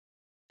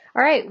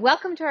All right,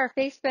 welcome to our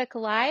Facebook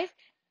Live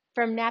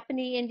from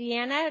Napanee,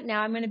 Indiana.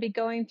 Now I'm going to be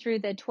going through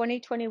the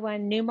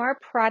 2021 Newmar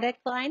product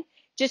line.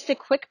 Just a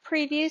quick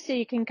preview so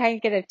you can kind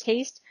of get a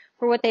taste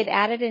for what they've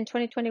added in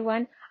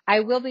 2021.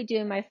 I will be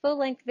doing my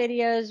full-length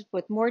videos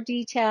with more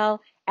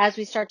detail as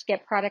we start to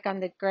get product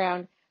on the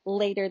ground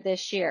later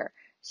this year.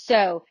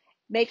 So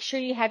make sure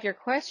you have your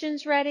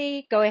questions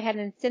ready. Go ahead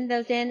and send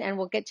those in and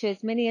we'll get to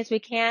as many as we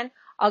can.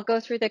 I'll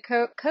go through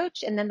the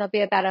coach and then there'll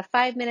be about a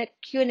 5-minute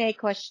Q&A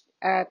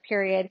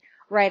period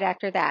right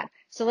after that.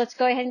 So let's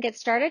go ahead and get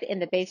started in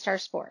the Baystar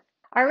Sport.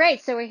 All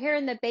right, so we're here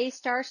in the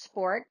Baystar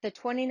Sport, the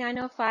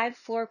 2905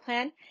 floor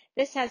plan.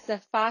 This has the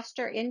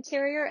Foster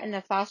interior and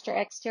the Foster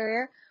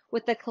exterior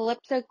with the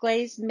Calypso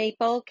glazed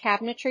maple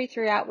cabinetry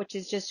throughout, which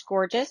is just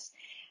gorgeous.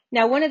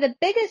 Now, one of the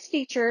biggest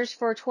features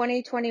for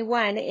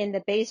 2021 in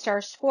the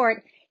Baystar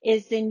Sport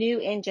is the new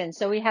engine.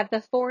 So we have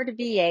the Ford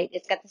V8.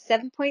 It's got the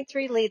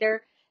 7.3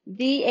 liter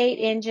V8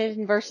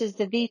 engine versus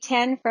the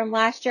V10 from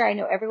last year. I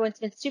know everyone's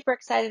been super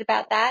excited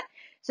about that.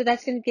 So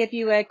that's going to give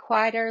you a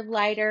quieter,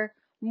 lighter,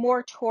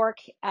 more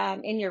torque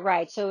in your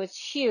ride. So it's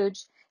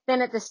huge.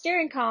 Then at the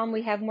steering column,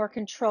 we have more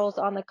controls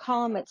on the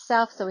column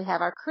itself. So we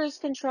have our cruise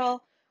control.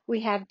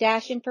 We have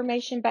dash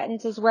information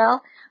buttons as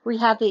well. We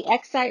have the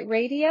Excite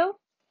radio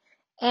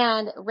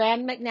and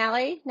Rand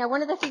McNally. Now,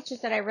 one of the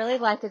features that I really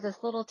like is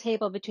this little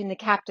table between the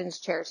captain's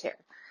chairs here.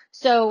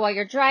 So while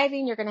you're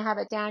driving, you're going to have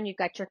it down. You've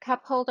got your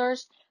cup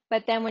holders.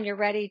 But then when you're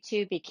ready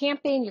to be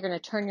camping, you're going to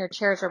turn your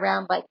chairs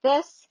around like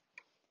this.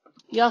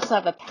 You also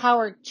have a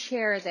powered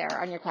chair there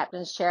on your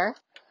captain's chair.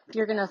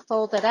 You're going to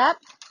fold it up,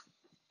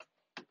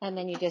 and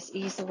then you just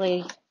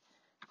easily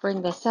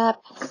bring this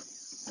up.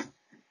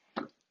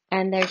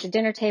 And there's your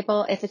dinner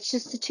table. If it's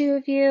just the two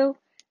of you,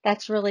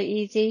 that's really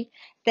easy.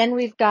 Then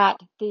we've got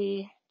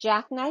the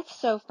jackknife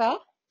sofa,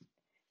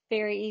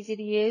 very easy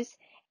to use,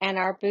 and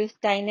our booth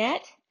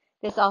dinette.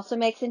 This also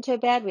makes into a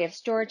bed. We have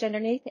storage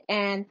underneath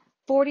and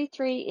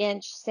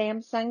 43-inch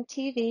Samsung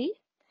TV.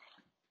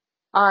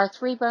 Our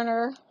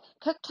 3-burner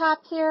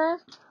cooktop here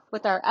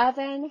with our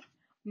oven,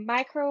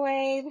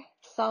 microwave,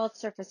 solid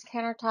surface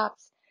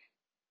countertops,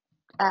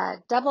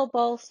 double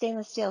bowl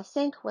stainless steel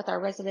sink with our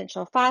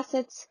residential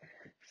faucets,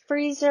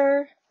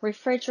 freezer,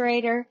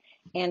 refrigerator,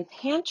 and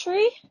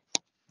pantry.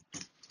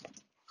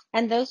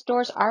 And those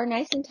doors are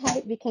nice and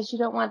tight because you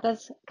don't want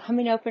those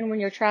coming open when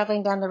you're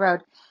traveling down the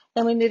road.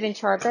 Then we move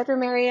into our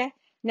bedroom area,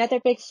 another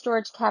big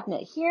storage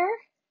cabinet here.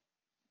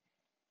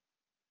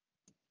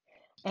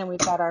 And we've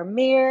got our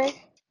mirror,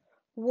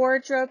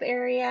 wardrobe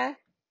area.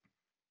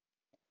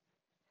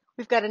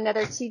 We've got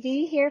another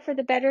TV here for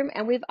the bedroom,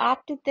 and we've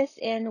opted this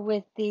in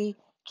with the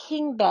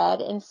king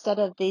bed instead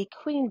of the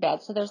queen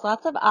bed. So there's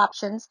lots of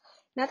options.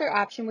 Another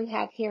option we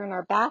have here in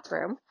our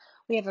bathroom,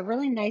 we have a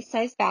really nice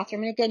sized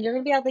bathroom. And again, you're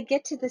going to be able to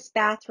get to this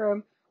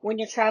bathroom when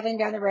you're traveling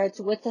down the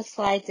roads with the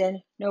slides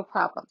in, no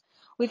problem.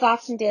 We've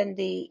optioned in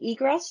the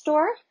egress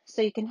door,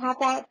 so you can have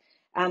that.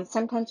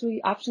 Sometimes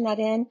we option that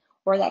in,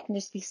 or that can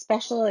just be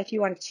special if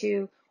you want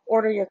to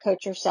order your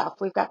coach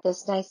yourself. We've got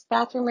this nice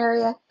bathroom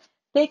area,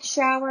 big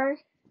shower.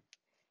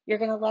 You're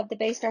going to love the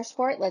Baystar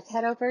Sport. Let's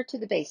head over to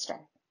the Baystar.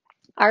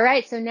 All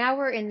right, so now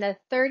we're in the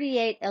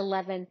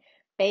 3811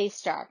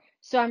 Baystar.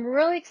 So I'm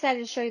really excited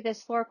to show you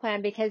this floor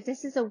plan because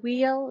this is a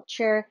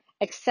wheelchair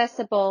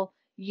accessible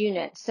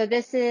unit. So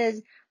this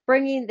is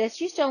bringing,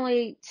 this used to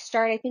only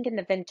start, I think, in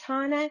the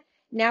Ventana.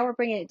 Now we're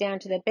bringing it down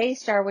to the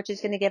Baystar, which is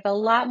going to give a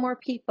lot more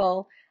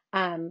people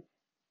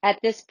at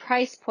this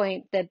price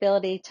point the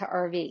ability to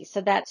RV.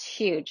 So that's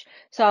huge.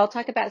 So I'll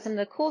talk about some of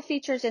the cool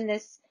features in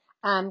this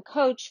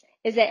coach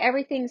is that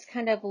everything's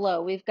kind of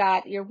low. We've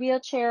got your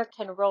wheelchair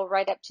can roll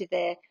right up to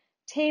the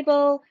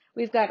table.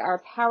 We've got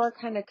our power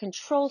kind of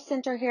control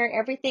center here.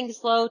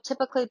 Everything's low.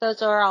 Typically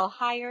those are all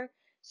higher.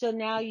 So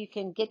now you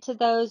can get to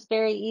those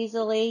very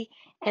easily.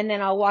 And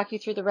then I'll walk you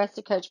through the rest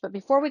of the coach. But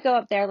before we go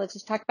up there, let's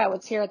just talk about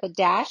what's here at the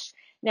dash.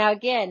 Now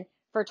again,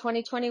 for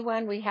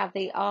 2021, we have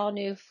the all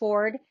new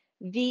Ford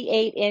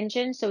V8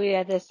 engine. So we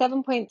have the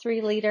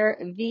 7.3 liter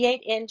V8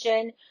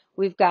 engine.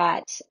 We've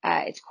got,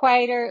 it's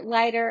quieter,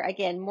 lighter,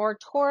 again, more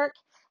torque.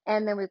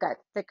 And then we've got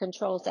the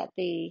controls at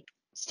the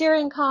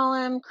steering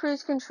column,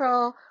 cruise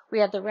control. We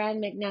have the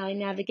Rand McNally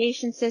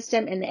navigation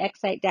system and the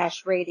Excite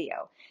dash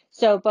radio.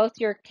 So both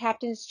your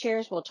captain's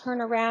chairs will turn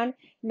around,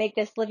 make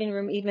this living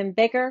room even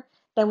bigger.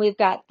 Then we've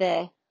got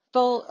a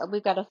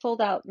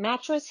fold out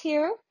mattress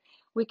here.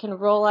 We can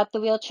roll up the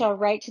wheelchair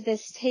right to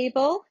this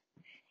table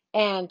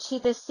and to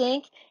the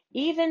sink.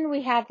 Even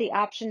we have the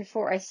option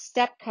for a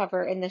step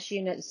cover in this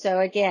unit. So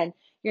again,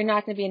 you're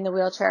not going to be in the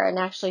wheelchair and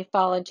actually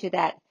fall into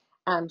that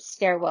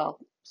stairwell.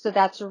 So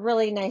that's a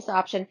really nice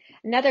option.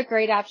 Another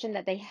great option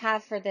that they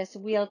have for this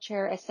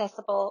wheelchair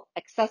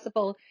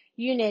accessible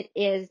unit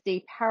is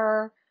the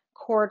power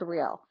cord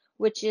reel,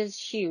 which is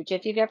huge.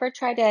 If you've ever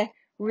tried to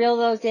reel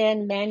those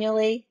in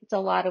manually, it's a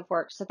lot of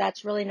work. So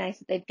that's really nice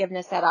that they've given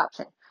us that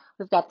option.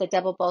 We've got the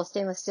double bowl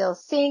stainless steel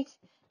sink,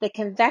 the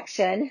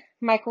convection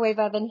microwave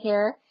oven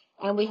here,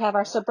 and we have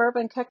our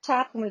Suburban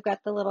cooktop, and we've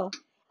got the little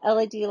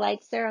LED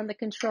lights there on the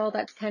control.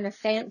 That's kind of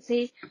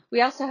fancy.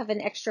 We also have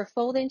an extra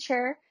folding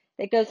chair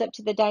that goes up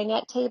to the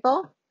dinette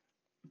table.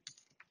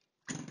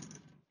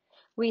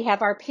 We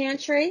have our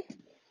pantry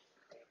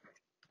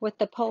with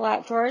the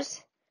pull-out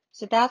drawers.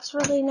 So that's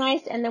really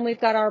nice. And then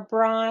we've got our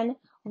Braun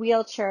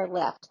wheelchair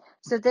lift.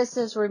 So this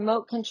is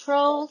remote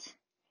controlled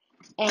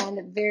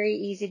and very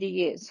easy to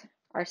use.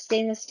 Our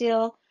stainless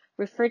steel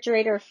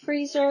refrigerator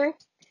freezer,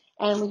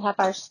 and we have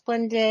our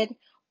splendid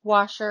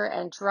washer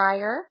and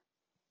dryer.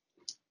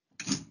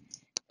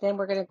 Then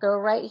we're going to go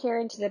right here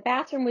into the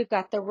bathroom. We've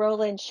got the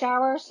roll-in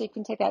shower, so you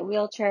can take that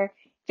wheelchair.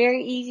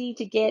 Very easy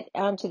to get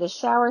onto the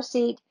shower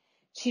seat,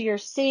 to your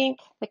sink,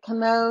 the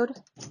commode.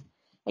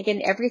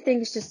 Again,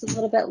 everything is just a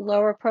little bit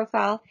lower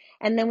profile.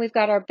 And then we've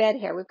got our bed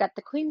here. We've got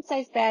the queen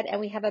size bed, and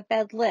we have a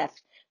bed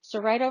lift. So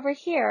right over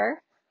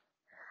here,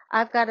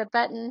 I've got a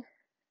button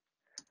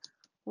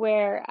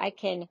where I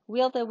can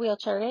wheel the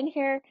wheelchair in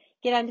here,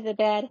 get onto the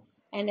bed,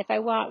 and if I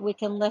want, we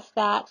can lift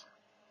that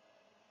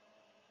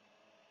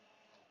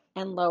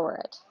and lower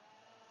it.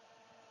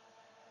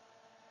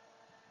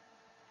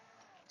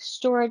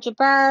 Storage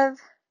above.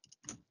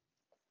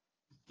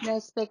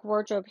 Nice big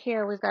wardrobe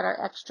here. We've got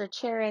our extra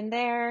chair in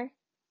there.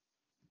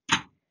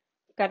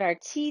 We've got our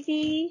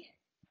TV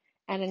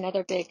and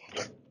another big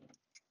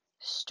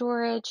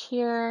storage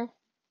here.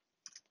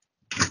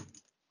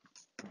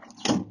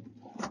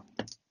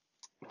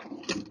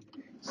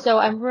 So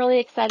I'm really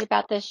excited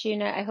about this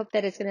unit. I hope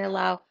that it's going to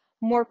allow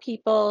more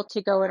people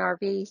to go in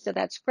RV. So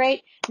that's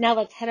great. Now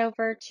let's head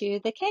over to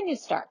the Canyon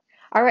Star.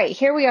 All right,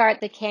 here we are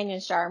at the Canyon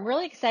Star. I'm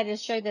really excited to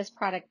show you this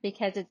product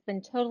because it's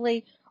been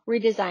totally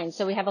redesigned.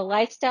 So we have a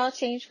lifestyle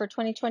change for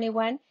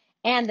 2021.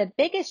 And the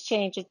biggest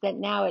change is that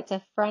now it's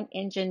a front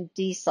engine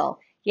diesel.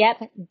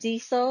 Yep,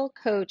 diesel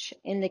coach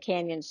in the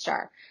Canyon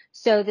Star.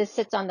 So this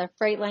sits on the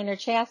Freightliner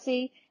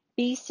chassis,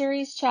 B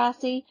series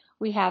chassis.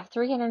 We have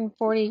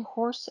 340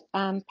 horse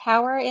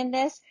power in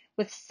this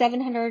with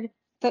 700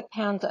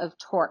 foot-pounds of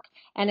torque,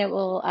 and it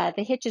will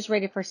the hitch is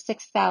rated for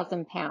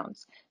 6,000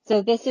 pounds.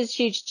 So this is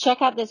huge.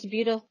 Check out this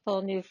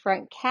beautiful new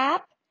front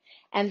cap,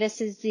 and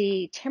this is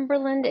the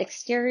Timberland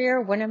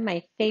exterior, one of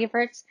my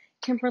favorites.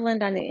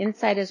 Timberland on the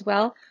inside as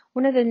well.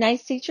 One of the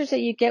nice features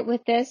that you get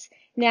with this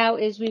now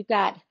is we've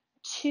got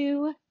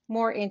 2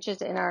 more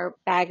inches in our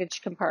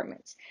baggage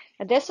compartments.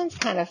 Now this one's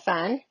kind of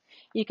fun.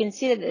 You can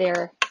see that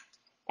they're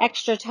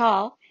extra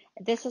tall.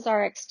 This is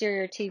our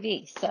exterior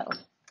TV. So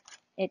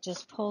it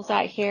just pulls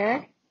out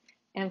here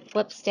and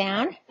flips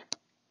down.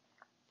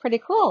 Pretty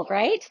cool,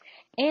 right?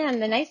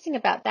 And the nice thing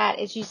about that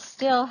is you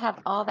still have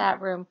all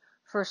that room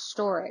for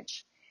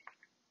storage.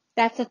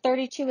 That's a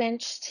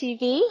 32-inch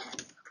TV.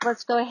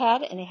 Let's go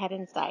ahead and head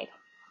inside.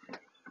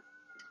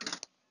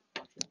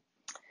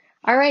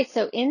 All right,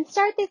 so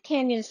inside the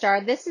Canyon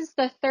Star, this is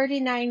the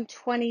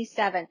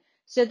 3927.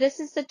 So this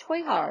is the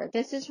toy hauler.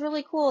 This is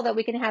really cool that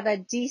we can have a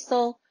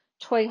diesel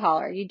toy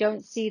hauler. You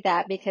don't see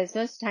that because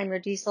most of the time your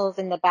diesel is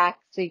in the back,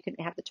 so you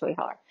couldn't have the toy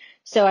hauler.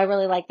 So I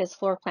really like this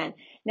floor plan.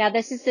 Now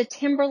this is the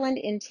Timberland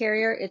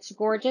interior. It's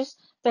gorgeous.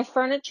 The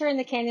furniture in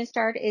the Canyon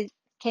Star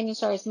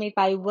is made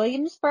by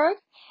Williamsburg,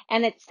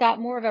 and it's got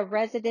more of a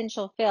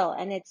residential feel.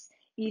 And it's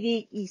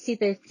you see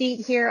the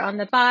feet here on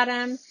the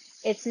bottom.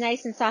 It's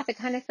nice and soft. It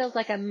kind of feels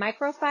like a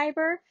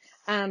microfiber,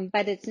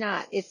 but it's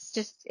not.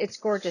 It's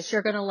gorgeous.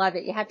 You're going to love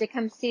it. You have to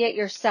come see it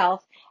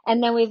yourself.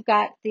 And then we've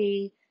got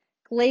the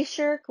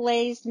Glacier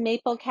glazed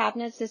maple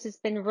cabinets. This has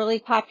been really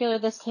popular.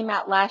 This came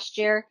out last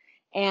year,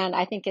 and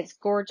I think it's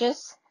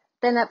gorgeous.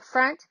 Then up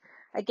front,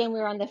 again,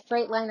 we're on the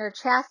Freightliner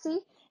chassis.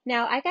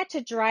 Now, I got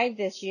to drive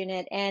this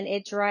unit, and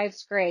it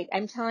drives great.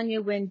 I'm telling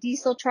you, when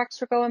diesel trucks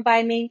were going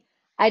by me,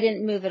 I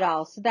didn't move at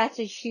all. So that's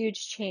a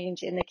huge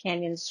change in the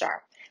Canyon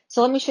Star.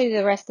 So let me show you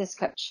the rest of this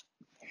coach.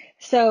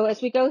 So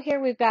as we go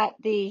here, we've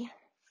got the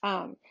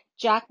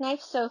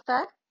jackknife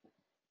sofa.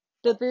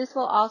 The booth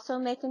will also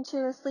make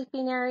into a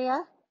sleeping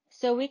area.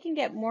 So we can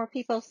get more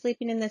people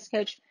sleeping in this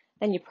coach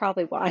than you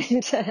probably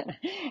want.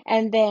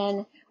 And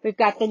then we've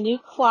got the new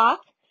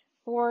clock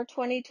for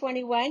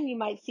 2021. You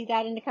might see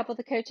that in a couple of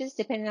the coaches,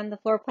 depending on the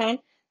floor plan.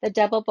 The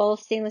double bowl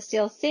stainless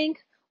steel sink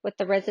with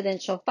the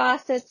residential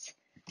faucets.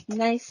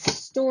 Nice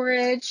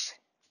storage.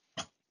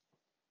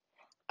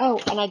 Oh,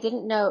 and I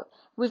didn't note,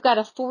 we've got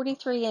a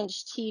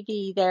 43-inch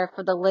TV there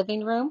for the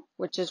living room,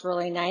 which is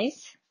really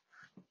nice.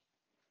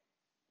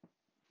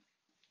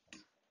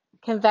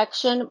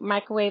 Convection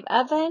microwave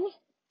oven.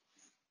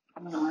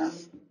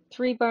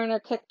 3-burner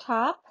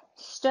cooktop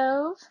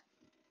stove.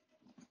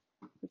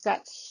 We've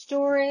got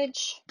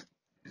storage.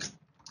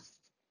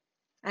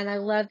 And I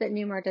love that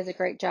Newmar does a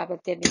great job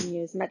of giving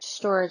you as much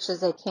storage as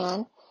they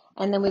can.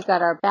 And then we've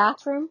got our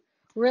bathroom.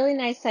 Really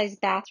nice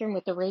sized bathroom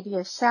with a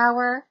radius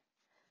shower.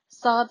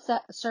 Solid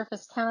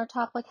surface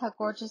countertop. Look how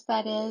gorgeous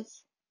that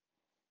is.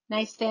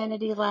 Nice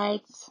vanity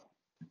lights.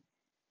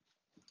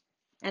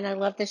 And I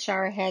love the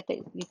shower head that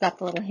you've got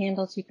the little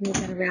handle so you can move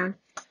that around.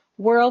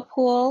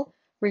 Whirlpool,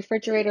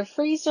 refrigerator,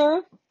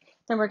 freezer.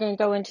 Then we're going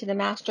to go into the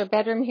master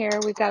bedroom here.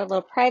 We've got a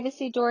little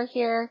privacy door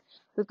here.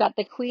 We've got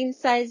the queen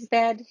size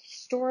bed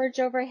storage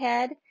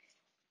overhead.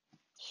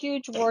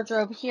 huge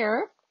wardrobe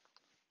here.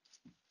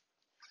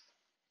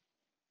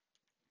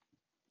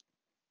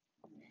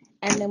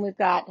 And then we've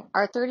got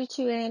our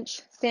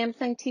 32-inch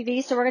Samsung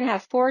TV. So we're going to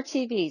have 4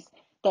 TVs.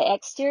 The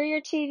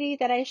exterior TV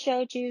that I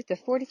showed you, the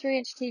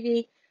 43-inch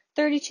TV,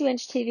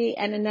 32-inch TV,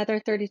 and another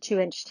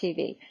 32-inch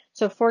TV.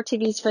 So 4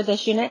 TVs for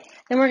this unit.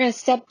 Then we're going to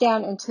step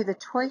down into the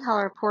toy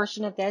hauler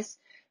portion of this.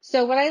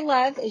 So what I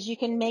love is you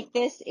can make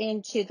this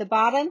into the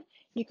bottom.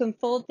 You can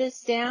fold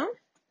this down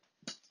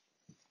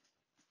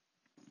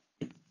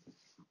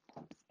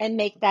and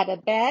make that a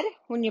bed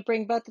when you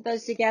bring both of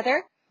those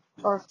together,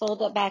 or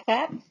fold it back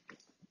up.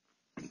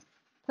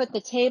 Put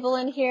the table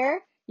in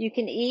here. You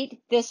can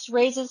eat. This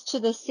raises to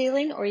the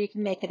ceiling, or you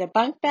can make it a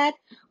bunk bed.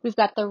 We've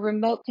got the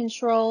remote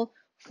control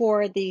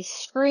for the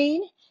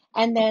screen,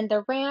 and then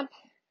the ramp.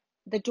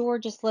 The door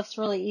just lifts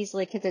really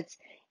easily because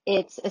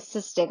it's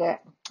assisted.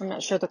 I'm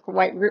not sure the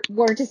right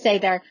word to say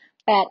there,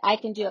 but I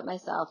can do it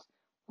myself.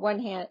 One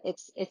hand,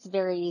 it's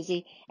very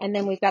easy. And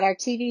then we've got our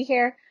TV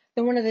here.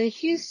 Then one of the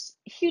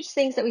huge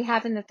things that we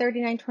have in the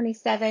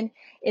 3927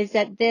 is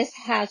that this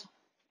has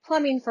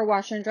plumbing for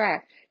washer and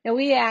dryer. Now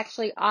we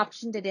actually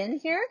optioned it in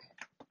here.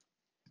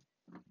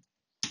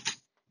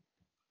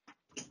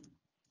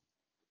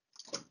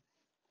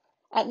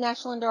 At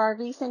National Indoor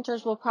RV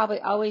Centers, we'll probably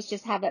always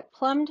just have it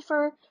plumbed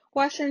for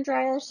washer and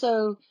dryer,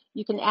 so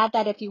you can add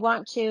that if you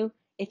want to.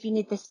 If you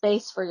need the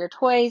space for your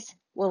toys,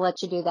 we'll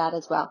let you do that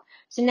as well.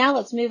 So now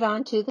let's move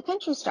on to the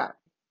Country Star.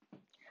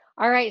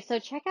 All right, so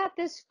check out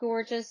this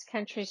gorgeous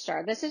Country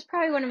Star. This is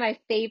probably one of my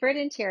favorite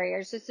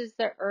interiors. This is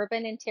the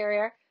urban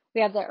interior.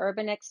 We have the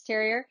urban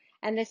exterior,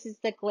 and this is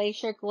the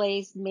glacier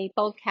glazed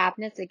maple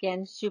cabinets.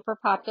 Again, super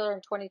popular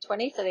in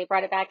 2020, so they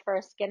brought it back for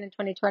us again in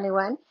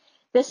 2021.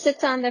 This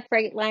sits on the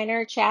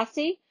Freightliner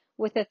chassis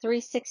with a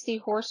 360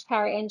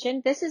 horsepower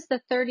engine. This is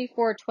the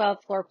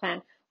 3412 floor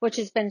plan, which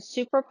has been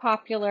super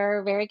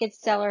popular, very good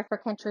seller for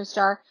Country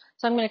Star.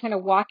 So I'm going to kind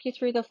of walk you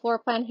through the floor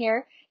plan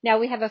here. Now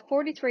we have a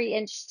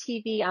 43-inch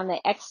TV on the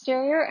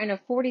exterior and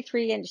a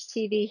 43-inch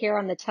TV here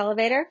on the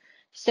televator.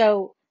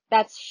 So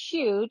that's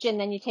huge. And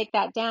then you take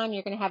that down,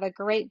 you're going to have a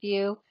great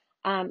view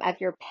of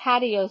your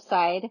patio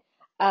side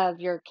of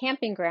your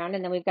camping ground.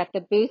 And then we've got the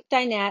booth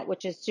dinette,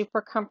 which is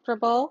super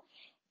comfortable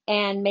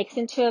and makes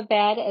into a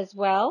bed as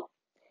well.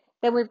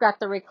 Then we've got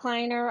the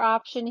recliner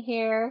option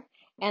here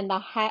and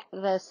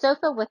the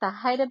sofa with a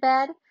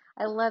hide-a-bed.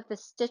 I love the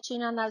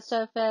stitching on that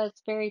sofa.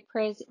 It's very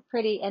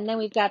pretty. And then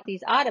we've got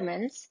these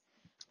ottomans,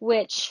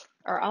 which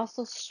are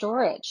also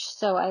storage.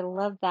 So I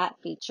love that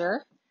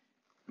feature.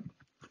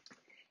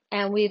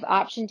 And we've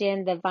optioned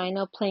in the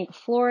vinyl plank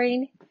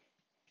flooring.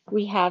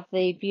 We have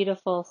the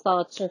beautiful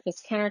solid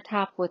surface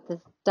countertop with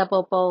the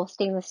double bowl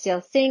stainless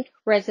steel sink,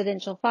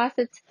 residential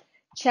faucets.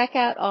 Check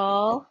out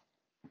all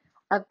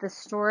of the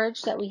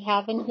storage that we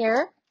have in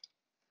here.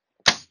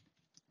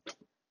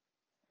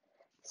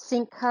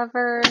 Sink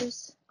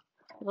covers,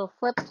 little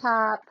flip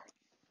top,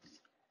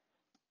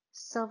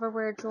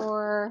 silverware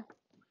drawer.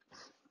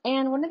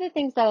 And one of the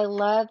things that I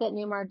love that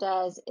Newmar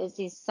does is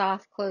these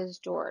soft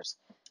closed doors.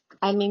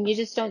 I mean, you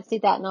just don't see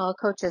that in all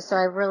coaches, so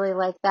I really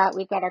like that.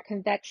 We've got our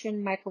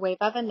convection microwave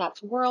oven,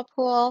 that's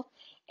Whirlpool,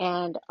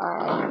 and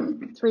our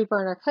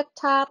 3-burner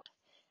cooktop.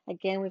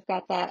 Again, we've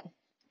got that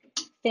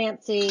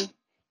fancy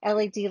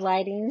LED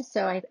lighting,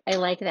 so I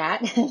like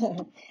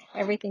that.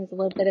 Everything's a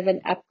little bit of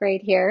an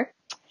upgrade here.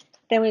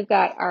 Then we've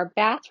got our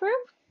bathroom.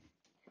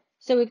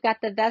 So we've got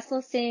the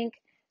vessel sink,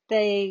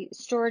 the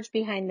storage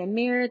behind the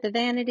mirror, the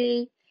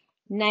vanity,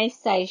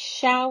 nice size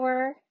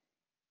shower.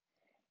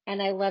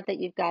 And I love that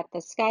you've got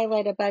the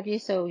skylight above you.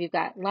 So you've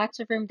got lots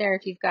of room there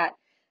if you've got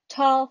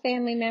tall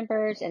family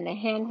members, and the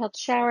handheld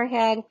shower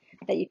head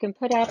that you can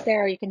put out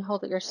there, or you can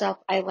hold it yourself.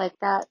 I like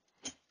that.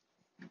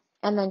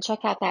 And then check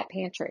out that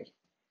pantry.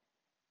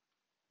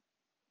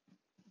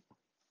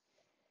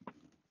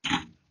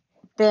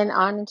 Then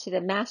on into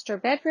the master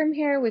bedroom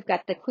here, we've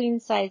got the queen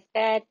size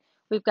bed.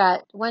 We've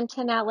got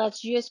 110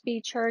 outlets,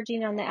 USB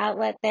charging on the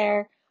outlet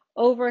there,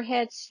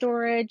 overhead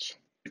storage.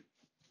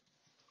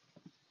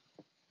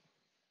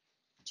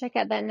 Check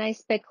out that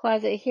nice big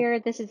closet here.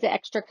 This is the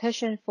extra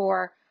cushion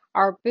for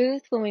our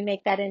booth when we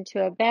make that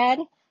into a bed.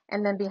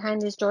 And then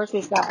behind these doors,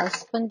 we've got our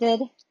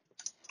splendid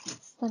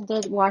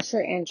washer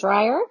and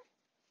dryer,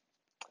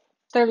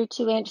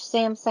 32-inch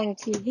Samsung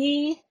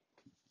TV,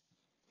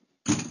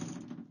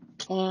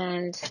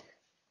 and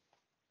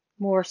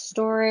more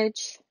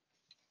storage.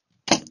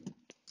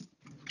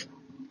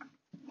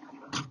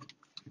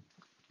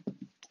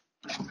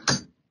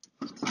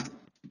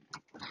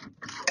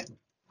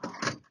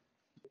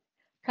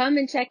 Come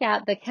and check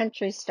out the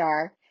Country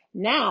Star.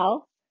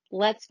 Now,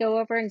 let's go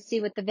over and see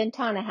what the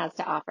Ventana has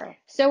to offer.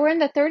 So we're in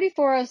the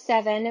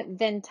 3407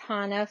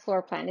 Ventana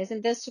floor plan.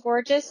 Isn't this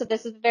gorgeous? So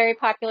this is a very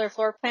popular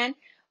floor plan.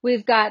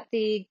 We've got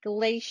the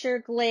glacier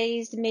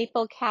glazed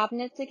maple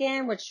cabinets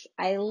again, which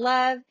I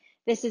love.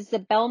 This is the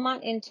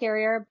Belmont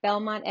interior,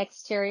 Belmont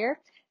exterior.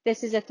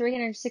 This is a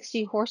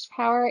 360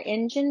 horsepower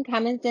engine,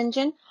 Cummins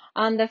engine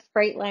on the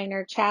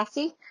Freightliner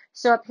chassis.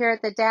 So up here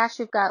at the dash,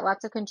 we've got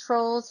lots of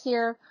controls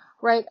here.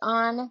 right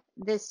on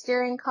the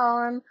steering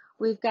column.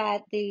 We've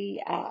got the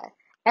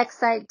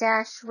Excite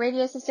dash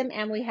radio system,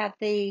 and we have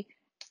the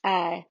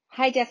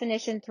high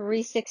definition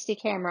 360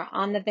 camera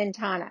on the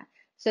Ventana.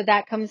 So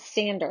that comes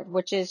standard,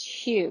 which is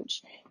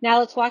huge. Now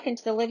let's walk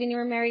into the living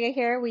room area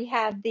here. We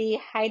have the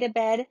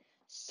hide-a-bed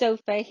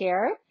sofa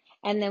here,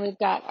 and then we've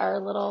got our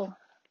little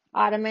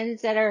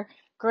ottomans that are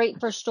great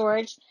for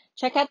storage.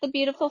 Check out the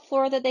beautiful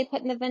floor that they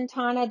put in the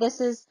Ventana.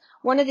 This is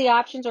one of the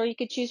options, or you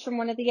could choose from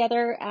one of the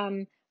other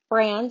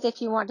brands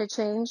if you want to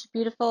change.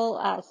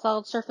 Beautiful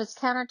solid surface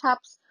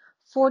countertops,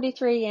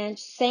 43-inch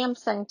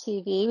Samsung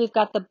TV. We've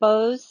got the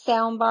Bose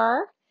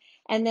soundbar.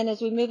 And then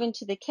as we move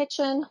into the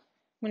kitchen,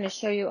 I'm going to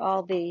show you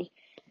all the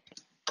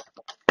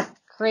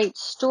great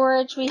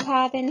storage we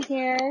have in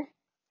here.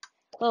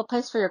 A little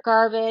place for your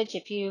garbage.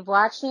 If you've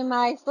watched any of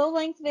my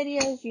full-length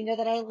videos, you know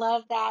that I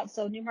love that.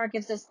 So Newmar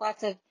gives us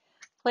lots of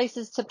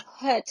places to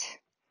put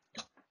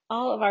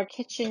all of our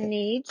kitchen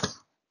needs.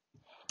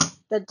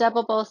 The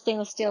double bowl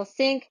stainless steel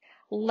sink.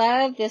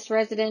 Love this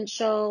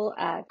residential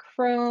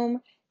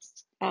chrome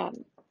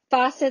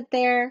faucet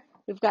there.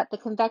 We've got the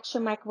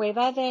convection microwave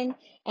oven.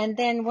 And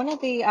then one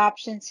of the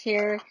options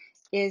here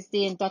is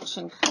the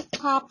induction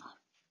cooktop.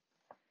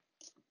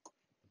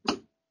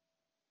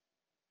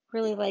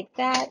 Really like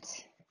that.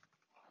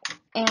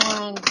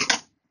 And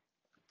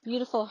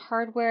beautiful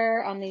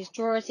hardware on these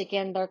drawers.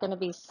 Again, they're going to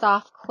be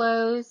soft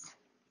close.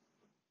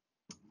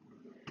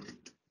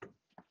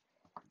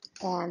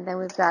 And then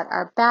we've got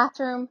our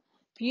bathroom.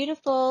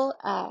 Beautiful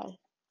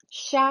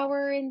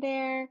shower in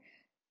there.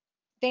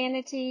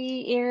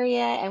 Vanity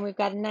area. And we've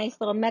got a nice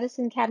little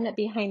medicine cabinet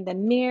behind the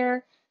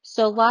mirror.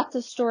 So lots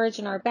of storage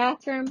in our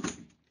bathroom.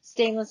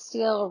 Stainless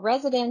steel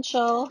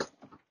residential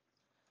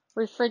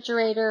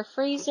refrigerator,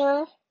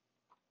 freezer.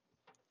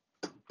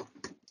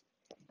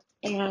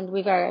 And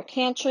we've got our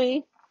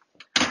pantry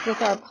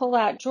with our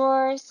pull-out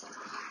drawers.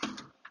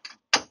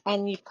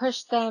 And you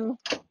push them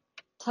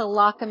to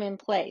lock them in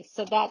place.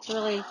 So that's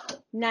really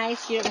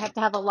nice. You don't have to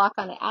have a lock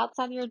on the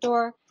outside of your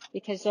door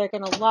because they're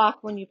going to lock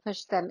when you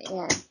push them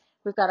in.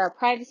 We've got our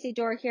privacy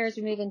door here as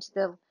we move into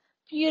the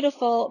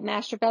beautiful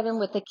master bedroom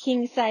with the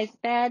king size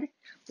bed.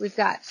 We've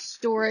got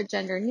storage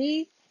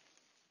underneath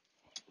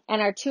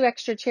and our 2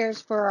 extra chairs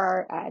for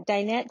our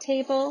dinette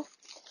table.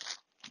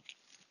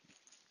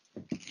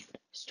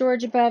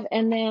 Storage above,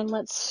 and then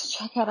let's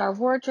check out our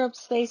wardrobe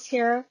space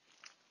here.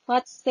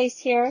 Lots of space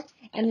here.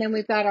 And then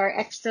we've got our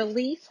extra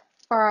leaf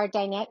for our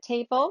dinette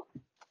table.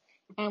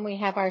 And we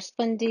have our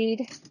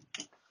Splendid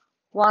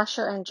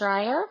washer and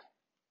dryer.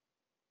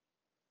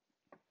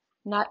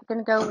 Not going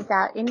to go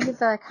without any of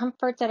the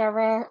comforts of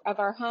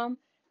our home.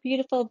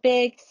 Beautiful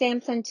big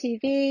Samsung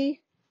TV.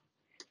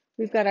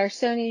 We've got our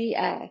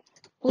Sony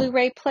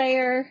Blu-ray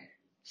player,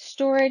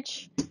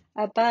 storage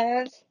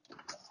above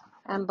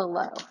and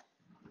below.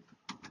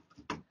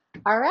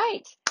 All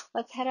right,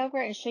 let's head over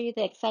and show you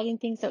the exciting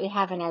things that we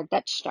have in our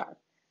Dutch Star.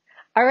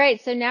 All right,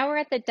 so now we're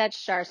at the Dutch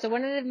Star. So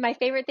one of my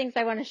favorite things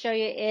I want to show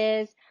you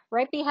is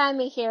right behind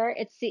me here,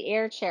 it's the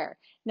Aire chair.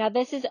 Now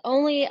this is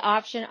only an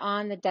option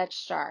on the Dutch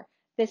Star.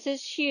 This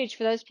is huge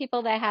for those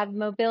people that have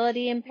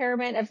mobility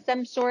impairment of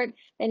some sort,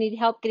 that need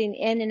help getting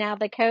in and out of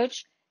the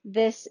coach.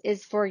 This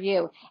is for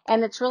you.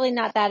 And it's really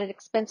not that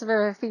expensive of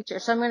a feature.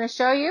 So I'm going to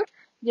show you.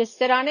 Just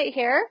sit on it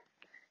here.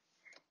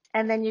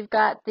 And then you've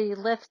got the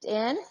lift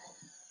in.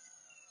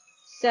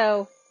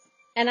 So,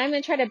 and I'm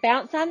going to try to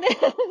bounce on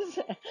this.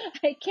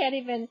 I can't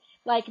even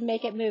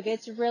make it move.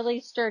 It's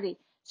really sturdy.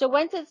 So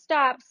once it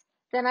stops,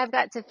 then I've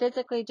got to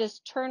physically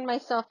just turn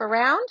myself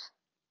around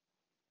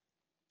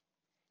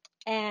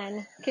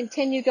and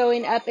continue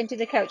going up into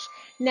the coach.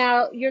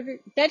 Now, your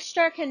Dutch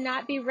Star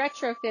cannot be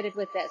retrofitted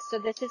with this. So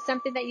this is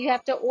something that you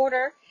have to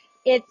order.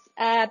 It's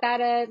about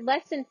a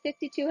less than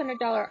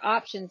 $5,200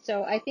 option.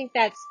 So I think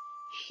that's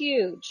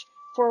huge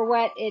for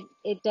what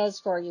it does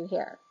for you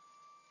here.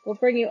 We'll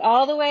bring you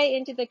all the way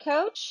into the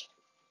coach.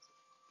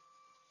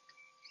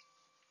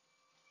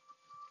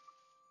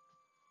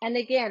 And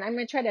again, I'm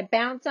going to try to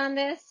bounce on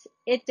this.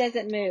 It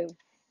doesn't move.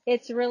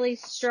 It's really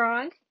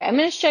strong. I'm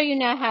going to show you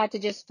now how to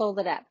just fold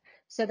it up.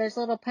 So there's a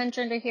little punch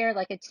under here,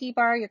 like a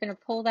T-bar. You're going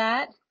to pull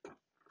that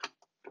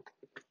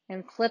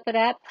and flip it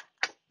up.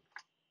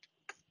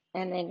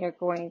 And then you're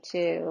going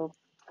to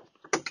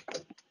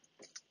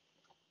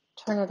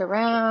turn it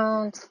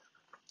around.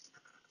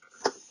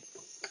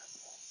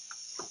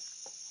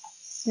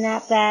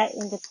 Snap that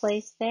into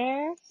place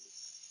there.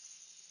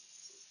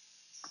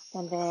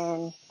 And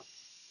then,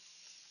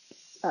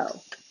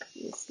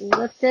 just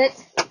lift it.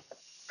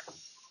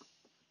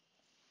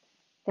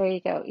 There you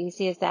go.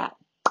 Easy as that.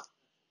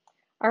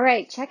 All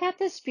right, check out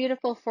this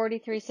beautiful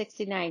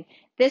 4369.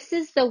 This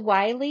is the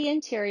Wiley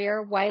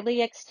interior,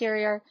 Wiley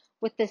exterior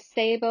with the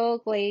sable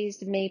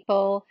glazed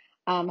maple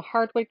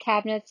hardwood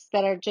cabinets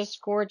that are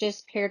just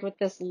gorgeous, paired with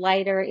this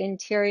lighter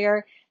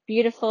interior.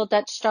 Beautiful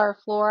Dutch Star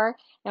floor.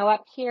 Now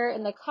up here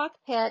in the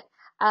cockpit,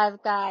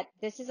 I've got,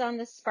 this is on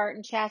the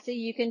Spartan chassis.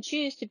 You can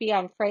choose to be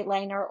on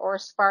Freightliner or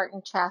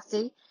Spartan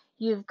chassis.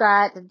 You've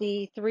got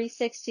the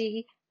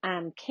 360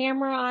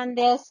 camera on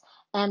this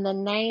and the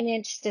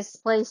 9-inch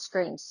display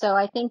screen. So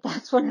I think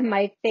that's one of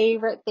my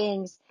favorite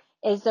things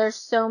is they're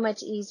so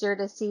much easier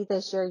to see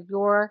this year.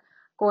 You're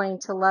going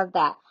to love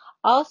that.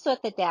 Also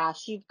at the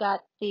dash, you've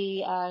got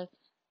the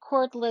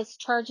cordless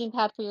charging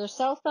pad for your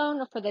cell phone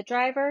or for the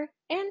driver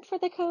and for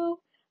the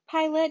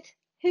co-pilot,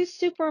 who's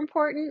super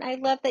important. I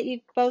love that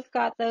you've both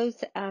got those,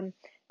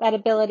 that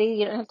ability.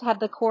 You don't have to have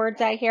the cords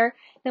out here.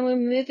 Then when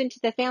we move into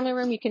the family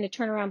room, you can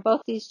turn around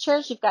both these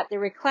chairs. You've got the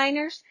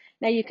recliners.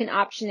 Now you can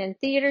option in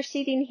theater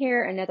seating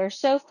here, another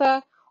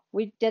sofa.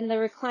 We've done the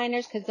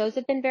recliners because those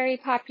have been very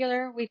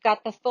popular. We've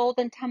got the fold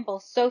and tumble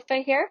sofa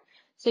here.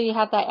 So you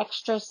have that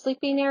extra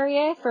sleeping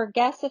area for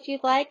guests if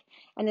you'd like.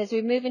 And as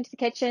we move into the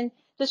kitchen,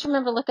 just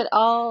remember, look at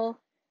all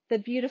the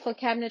beautiful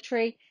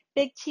cabinetry,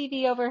 big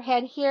TV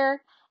overhead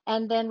here.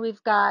 And then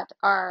we've got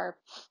our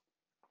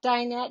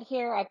dinette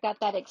here. I've got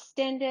that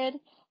extended.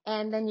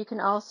 And then you can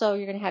also,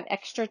 you're going to have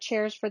extra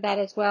chairs for that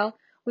as well.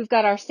 We've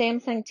got our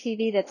Samsung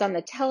TV that's on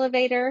the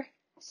televator.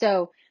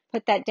 So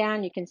put that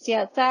down. You can see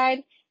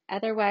outside.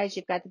 Otherwise,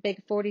 you've got the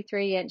big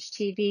 43-inch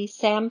TV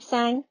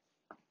Samsung.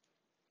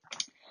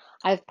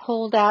 I've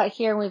pulled out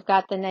here. We've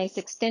got the nice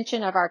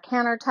extension of our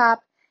countertop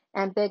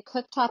and big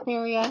cooktop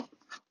area.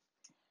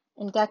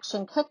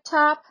 Induction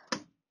cooktop.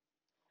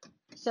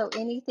 So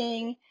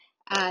anything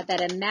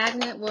that a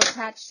magnet will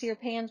attach to your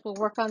pans will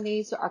work on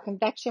these. Our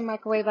convection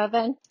microwave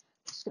oven.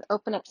 Just going to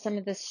open up some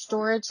of the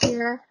storage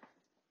here.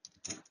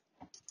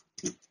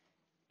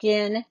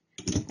 Again,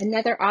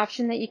 another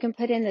option that you can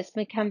put in that's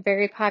become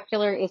very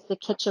popular is the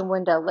kitchen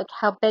window. Look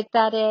how big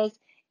that is.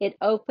 It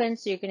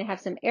opens, so you're going to have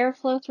some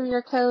airflow through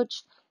your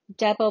coach.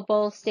 Double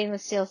bowl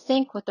stainless steel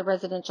sink with the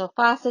residential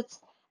faucets.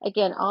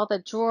 Again, all the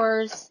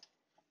drawers,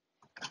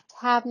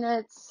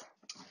 cabinets,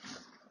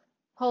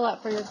 pull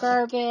out for your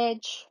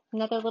garbage.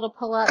 Another little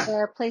pull out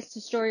there, place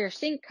to store your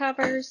sink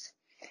covers.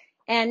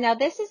 And now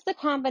this is the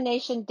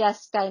combination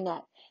desk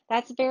dinette.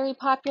 That's very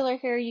popular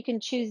here. You can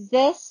choose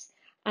this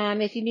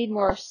if you need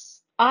more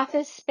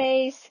office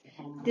space.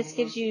 This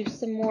gives you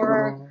some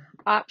more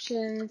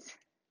options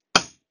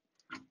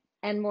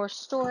and more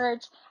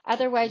storage.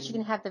 Otherwise, you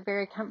can have the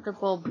very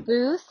comfortable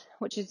booth,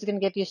 which is going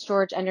to give you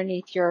storage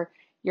underneath your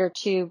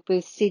two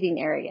booth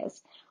seating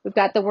areas. We've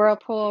got the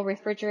Whirlpool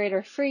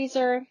refrigerator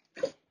freezer.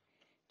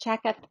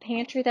 Check out the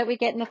pantry that we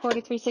get in the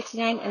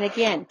 4369. And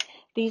again,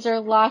 these are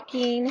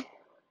locking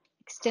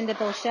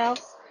extendable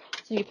shelves.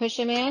 So you push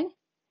them in,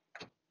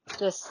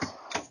 just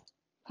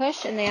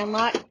push and they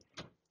unlock,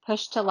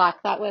 push to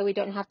lock. That way we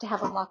don't have to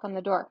have a lock on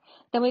the door.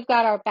 Then we've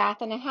got our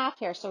bath and a half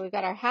here. So we've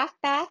got our half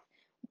bath,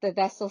 the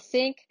vessel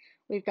sink.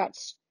 We've got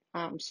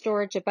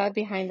storage above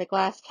behind the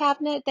glass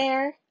cabinet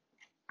there.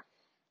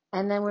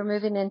 And then we're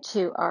moving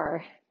into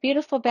our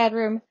beautiful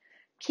bedroom,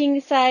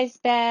 king size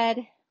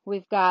bed.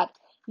 We've got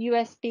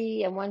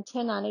USB and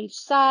 110 on each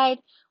side.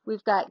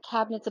 We've got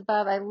cabinets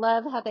above. I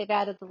love how they've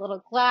added the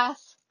little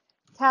glass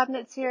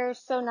cabinets here.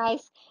 So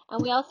nice.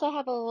 And we also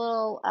have a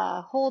little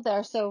hole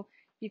there. So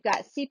you've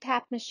got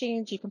CPAP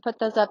machines. You can put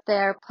those up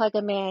there, plug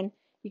them in.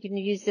 You can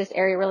use this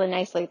area really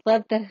nicely.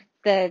 Love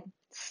the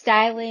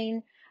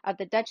styling of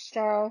the Dutch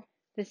style,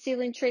 the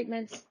ceiling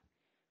treatments,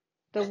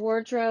 the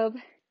wardrobe,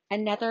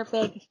 another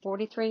big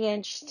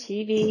 43-inch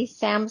TV,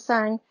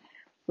 Samsung.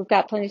 We've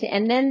got plenty.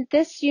 And then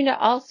this unit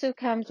also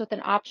comes with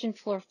an option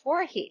for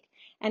floor heat.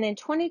 And in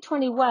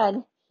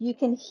 2021, you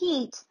can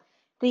heat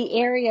the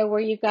area where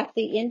you've got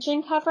the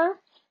engine cover.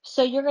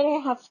 So you're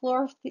going to have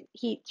floor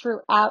heat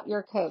throughout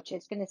your coach.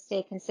 It's going to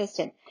stay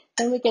consistent.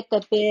 Then we get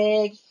the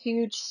big,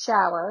 huge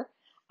shower.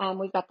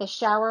 We've got the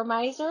shower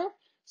miser.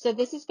 So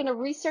this is going to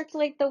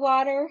recirculate the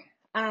water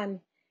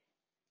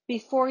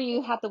before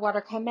you have the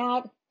water come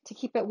out. To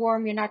keep it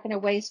warm, you're not going to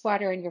waste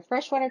water in your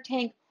freshwater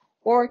tank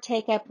or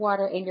take up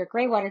water in your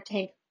gray water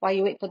tank while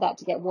you wait for that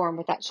to get warm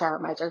with that shower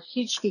miser.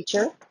 Huge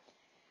feature.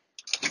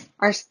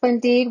 Our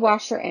Splendid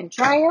washer and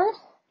dryer.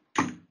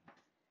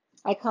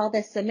 I call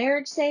this the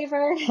marriage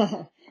saver.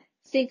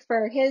 Sink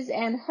for his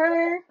and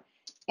her.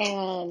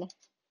 And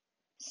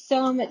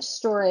so much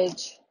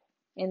storage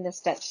in this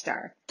Dutch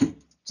Star.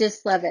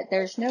 Just love it.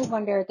 There's no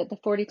wonder that the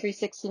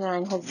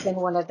 4369 has been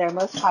one of their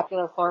most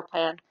popular floor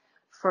plans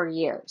for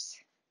years.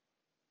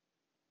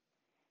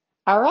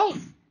 All right,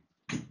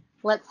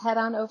 let's head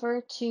on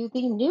over to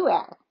the New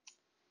Aire.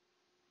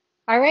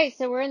 All right,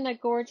 so we're in the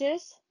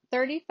gorgeous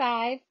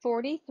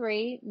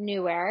 3543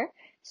 New Aire.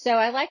 So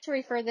I like to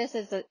refer this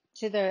as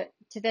to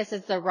this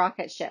as the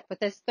rocket ship. With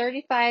this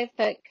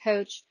 35-foot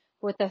coach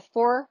with a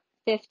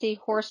 450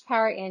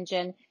 horsepower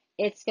engine,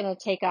 it's going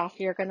to take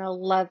off. You're going to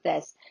love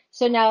this.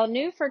 So now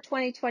new for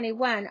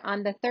 2021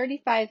 on the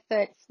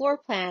 35-foot floor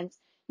plans,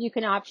 you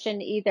can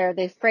option either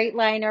the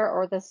Freightliner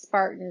or the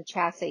Spartan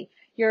chassis.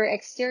 Your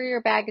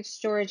exterior baggage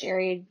storage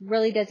area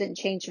really doesn't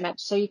change much,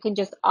 so you can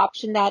just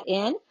option that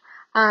in.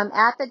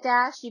 At the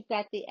dash, you've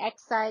got the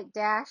Excite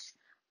dash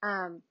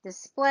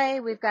display.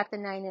 We've got the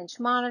 9-inch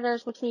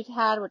monitors, which we've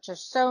had, which are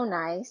so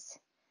nice.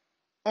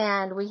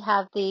 And we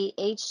have the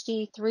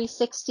HD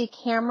 360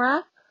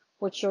 camera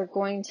which you're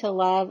going to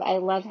love. I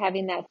love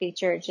having that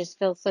feature. It just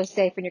feels so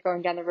safe when you're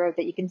going down the road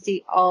that you can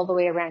see all the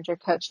way around your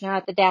coach. Now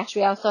at the dash,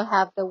 we also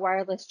have the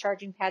wireless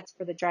charging pads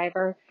for the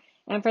driver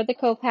and for the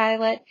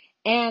co-pilot,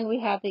 and we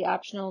have the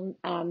optional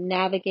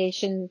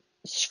navigation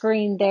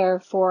screen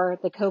there for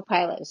the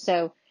co-pilot.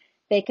 So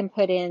they can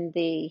put in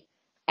the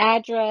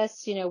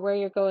address, where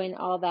you're going,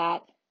 all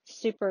that.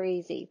 Super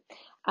easy.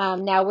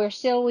 Now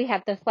we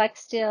have the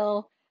Flex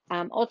Steel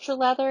ultra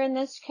leather in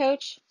this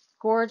coach.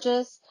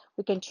 Gorgeous.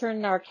 We can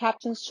turn our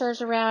captain's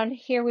chairs around.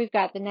 Here we've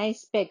got the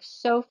nice big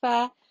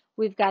sofa.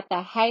 We've got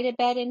the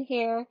hide-a-bed in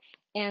here.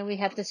 And we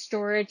have the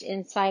storage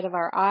inside of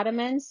our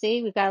ottoman.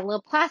 See, we've got a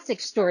little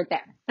plastic stored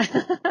there.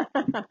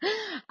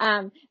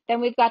 Then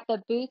we've got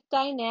the booth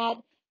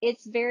dinette.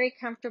 It's very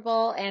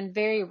comfortable and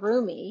very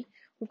roomy.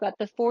 We've got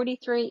the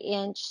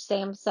 43-inch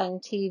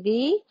Samsung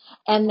TV.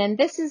 And then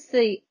this is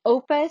the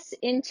Opus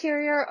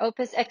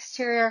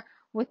exterior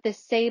with the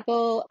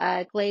sable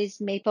glazed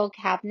maple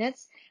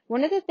cabinets.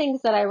 One of the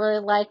things that I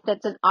really like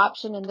that's an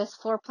option in this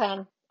floor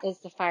plan is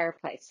the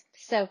fireplace.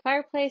 So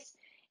fireplace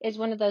is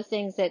one of those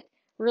things that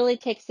really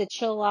takes the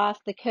chill off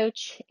the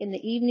coach in the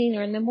evening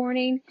or in the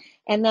morning.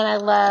 And then I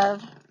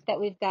love that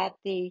we've got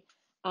the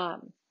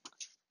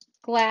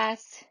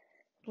glass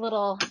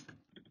little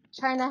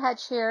china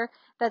hutch here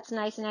that's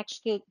nice and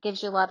actually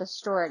gives you a lot of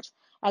storage.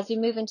 As you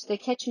move into the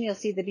kitchen, you'll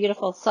see the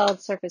beautiful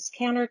solid surface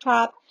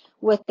countertop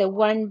with the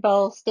one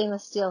bowl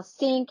stainless steel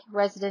sink,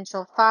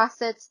 residential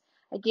faucets,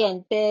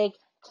 again, big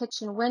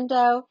kitchen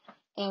window,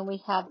 and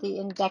we have the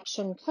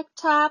induction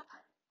cooktop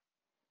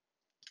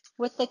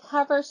with the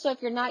cover. So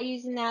if you're not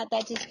using that,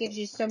 that just gives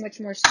you so much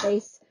more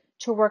space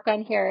to work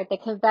on here. The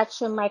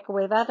convection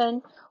microwave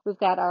oven, we've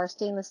got our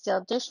stainless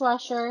steel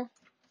dishwasher,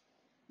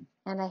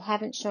 and I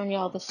haven't shown you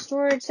all the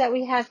storage that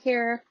we have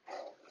here,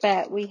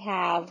 but we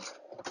have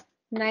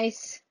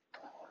nice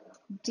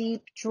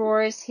deep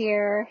drawers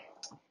here,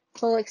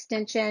 full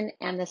extension,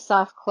 and the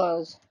soft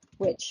close,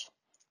 which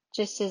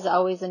just is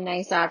always a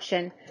nice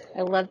option.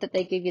 I love that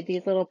they give you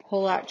these little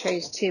pull-out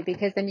trays too,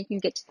 because then you can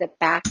get to the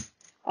back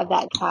of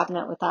that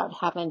cabinet without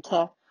having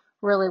to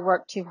really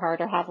work too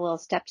hard or have a little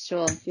step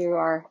stool if you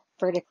are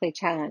vertically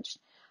challenged.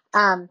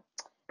 Then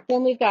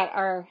we've got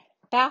our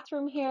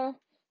bathroom here.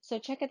 So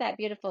check out that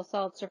beautiful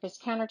solid surface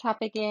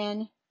countertop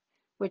again,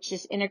 which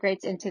just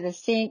integrates into the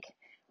sink.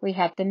 We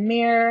have the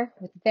mirror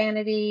with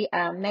vanity,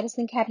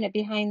 medicine cabinet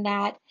behind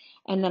that,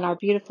 and then our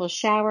beautiful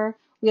shower.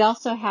 We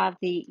also have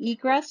the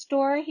egress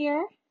door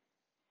here.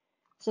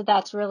 So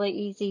that's really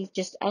easy.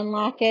 Just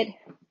unlock it,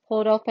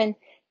 pull it open,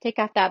 take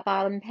off that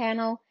bottom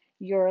panel.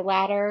 Your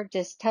ladder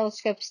just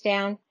telescopes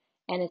down,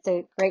 and it's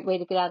a great way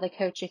to get out of the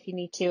coach if you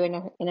need to in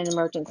an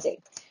emergency.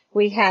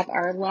 We have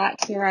our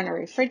lock here on a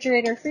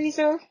refrigerator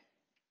freezer.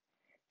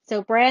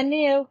 So brand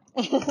new.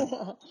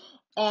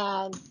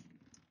 And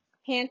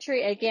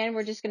pantry, again,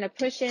 we're just going to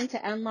push in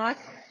to unlock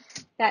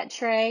that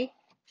tray.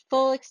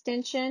 Full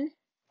extension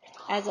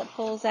as it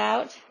pulls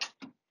out.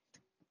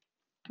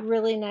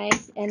 Really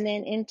nice. And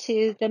then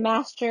into the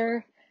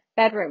master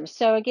bedroom.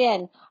 So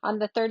again, on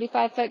the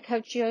 35-foot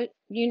coach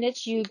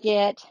units, you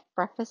get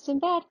breakfast in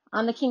bed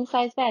on the king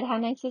size bed. How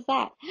nice is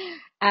that?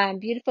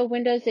 Beautiful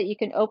windows that you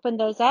can open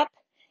those up.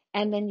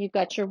 And then you've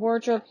got your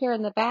wardrobe here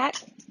in the back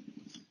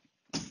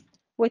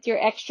with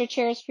your extra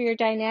chairs for your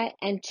dinette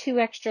and 2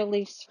 extra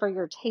leaves for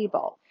your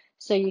table.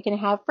 So you can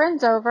have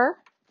friends over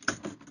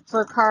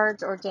for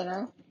cards or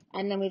dinner.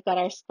 And then we've got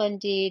our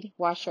Splendid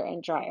washer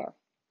and dryer.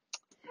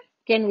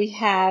 Again, we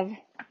have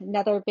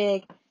another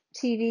big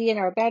TV in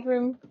our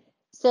bedroom,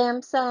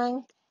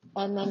 Samsung,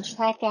 and then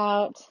check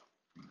out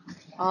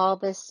all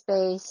this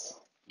space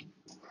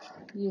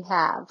you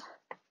have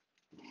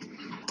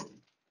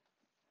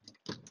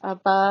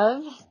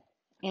above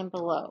and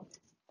below.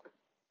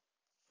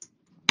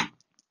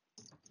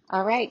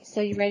 All right,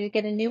 so you ready to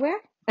get a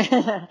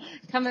Newmar?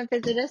 Come and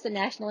visit us at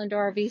National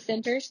Indoor RV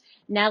Centers.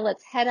 Now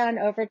let's head on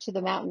over to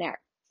the Mountain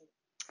Aire.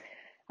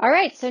 All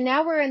right, so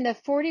now we're in the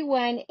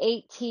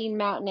 4118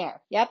 Mountain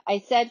Aire. Yep, I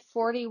said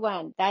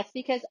 41. That's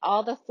because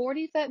all the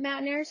 40-foot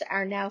Mountain Aires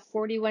are now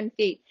 41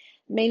 feet.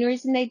 Main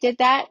reason they did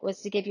that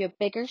was to give you a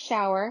bigger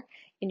shower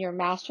in your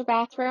master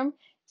bathroom.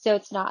 So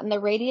it's not in the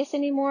radius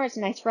anymore. It's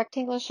a nice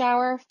rectangular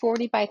shower,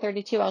 40 by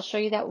 32. I'll show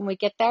you that when we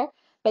get there.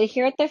 But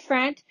here at the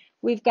front,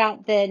 we've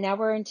got now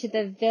we're into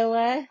the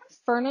villa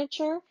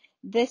furniture.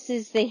 This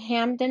is the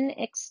Hamden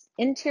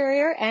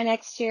interior and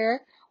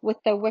exterior with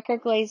the wicker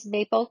glazed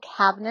maple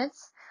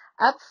cabinets.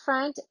 Up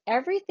front,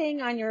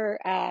 everything on your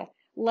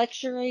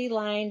luxury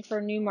line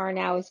for Newmar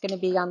now is going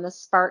to be on the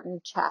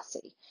Spartan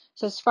chassis.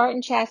 So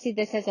Spartan chassis,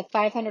 this has a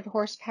 500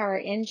 horsepower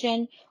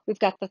engine. We've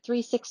got the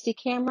 360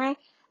 camera.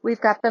 We've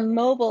got the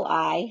mobile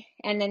eye,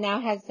 and it now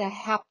has the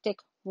haptic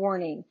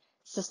warning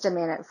system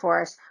in it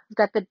for us. We've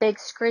got the big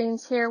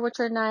screens here, which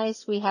are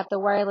nice. We have the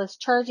wireless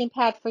charging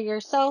pad for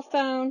your cell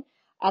phone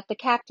at the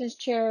captain's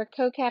chair,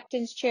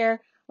 co-captain's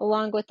chair,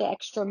 along with the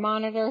extra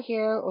monitor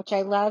here, which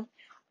I love.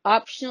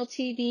 Optional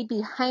TV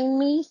behind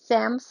me,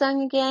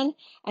 Samsung again,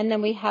 and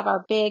then we have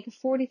our big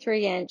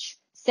 43-inch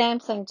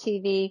Samsung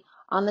TV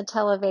on the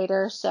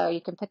televator, so you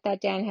can put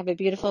that down, have a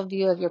beautiful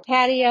view of your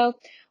patio.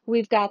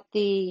 We've got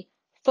the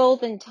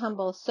fold and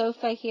tumble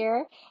sofa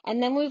here,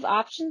 and then we've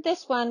optioned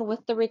this one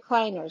with the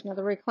recliners. Now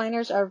the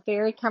recliners are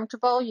very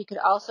comfortable. You could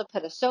also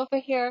put a sofa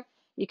here.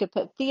 You could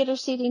put theater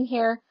seating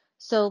here,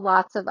 so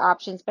lots of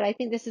options. But I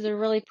think this is a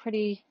really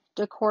pretty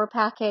decor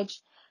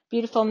package.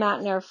 Beautiful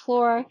mountain air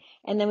floor,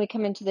 and then we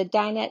come into the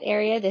dinette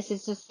area. This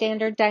is the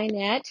standard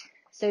dinette.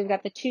 So we've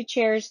got the 2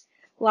 chairs,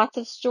 lots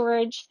of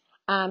storage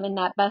in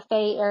that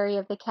buffet area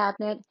of the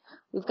cabinet.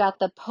 We've got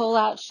the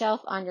pull-out shelf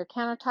on your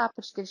countertop,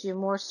 which gives you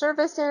more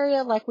service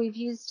area like we've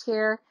used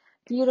here.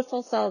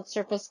 Beautiful solid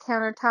surface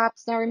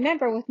countertops. Now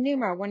remember, with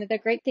Newmar, one of the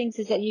great things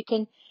is that you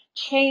can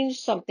change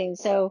something.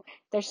 So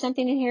there's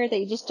something in here that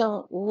you just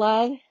don't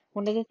love.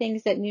 One of the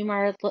things that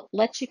Newmar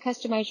lets you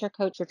customize your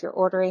coach if you're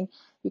ordering.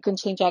 You can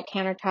change out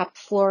countertop,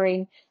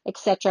 flooring,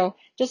 etc.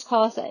 Just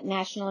call us at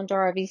National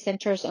Indoor RV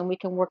Centers and we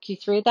can work you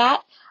through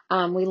that.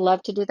 We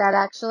love to do that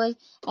actually.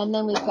 And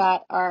then we've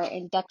got our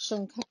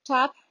induction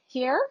cooktop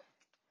here.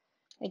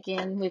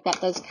 Again, we've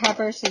got those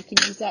covers so you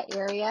can use that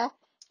area.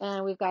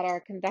 And we've got our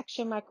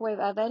convection microwave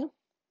oven,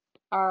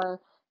 our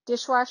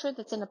dishwasher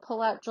that's in a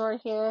pull-out drawer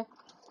here.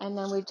 And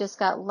then we've just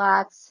got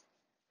lots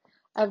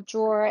of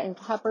drawer and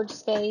cupboard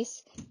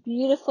space.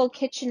 Beautiful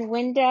kitchen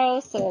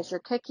window, so as you're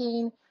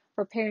cooking,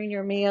 preparing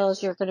your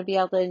meals, you're going to be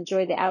able to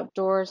enjoy the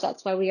outdoors.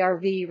 That's why we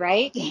RV,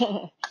 right?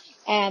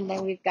 And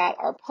then we've got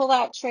our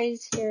pull-out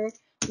trays here.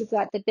 We've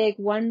got the big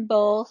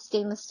 1-bowl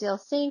stainless steel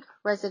sink,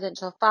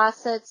 residential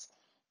faucets,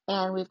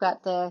 and we've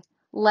got the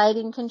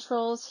lighting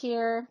controls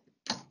here.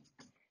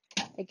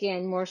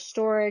 Again, more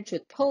storage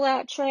with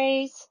pull-out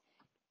trays,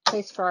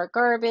 place for our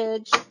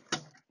garbage.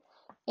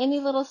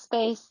 Any little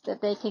space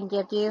that they can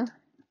give you,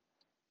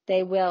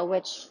 they will,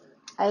 which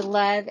I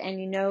love, and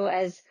you know,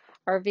 as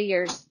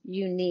RVers,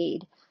 you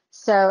need.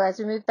 So as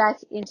we move back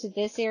into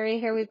this area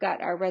here, we've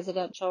got our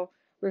residential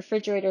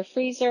refrigerator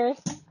freezer,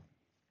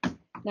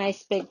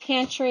 nice big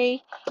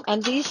pantry,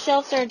 and these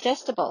shelves are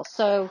adjustable.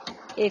 So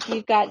if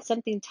you've got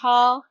something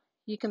tall,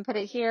 you can put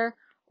it here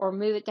or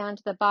move it down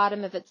to the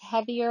bottom. If it's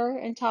heavier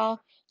and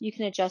tall, you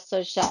can adjust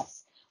those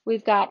shelves.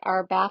 We've got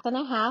our bath and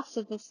a half,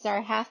 so this is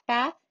our half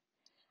bath.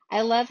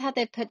 I love how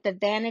they put the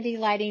vanity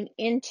lighting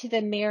into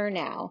the mirror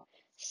now.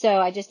 So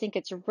I just think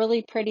it's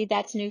really pretty.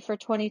 That's new for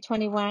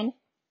 2021.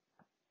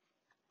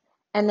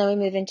 And then we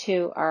move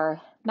into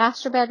our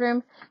master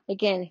bedroom.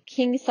 Again,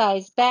 king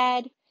size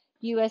bed,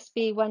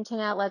 USB 110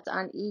 outlets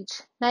on each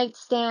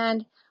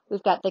nightstand.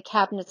 We've got the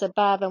cabinets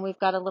above, and we've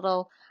got a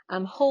little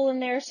hole in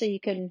there so you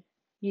can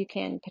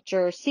put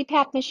your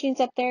CPAP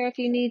machines up there if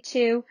you need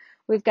to.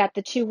 We've got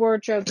the 2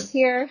 wardrobes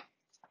here.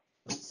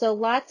 So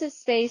lots of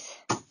space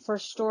for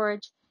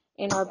storage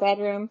in our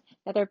bedroom.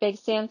 Another big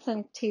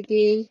Samsung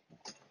TV.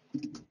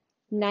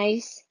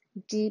 Nice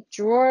deep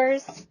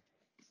drawers.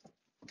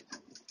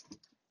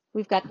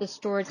 We've got the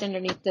storage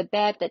underneath the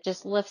bed that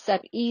just lifts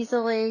up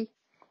easily.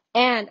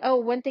 And, oh,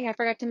 one thing I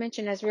forgot to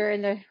mention, as we're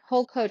in the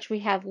whole coach, we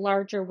have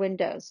larger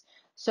windows.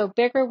 So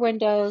bigger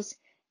windows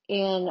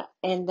in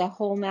the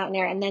whole mountain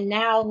air. And then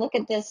now look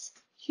at this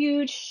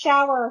huge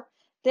shower.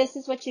 This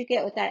is what you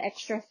get with that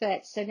extra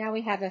foot. So now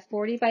we have a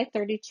 40 by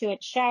 32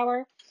 inch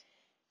shower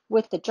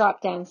with the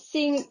drop down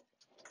sink.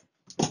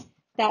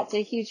 That's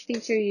a huge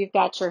feature. You've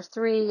got your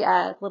 3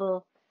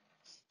 little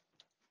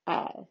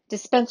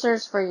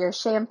dispensers for your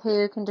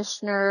shampoo,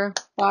 conditioner,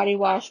 body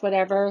wash,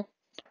 whatever.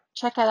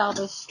 Check out all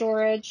the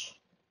storage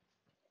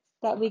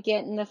that we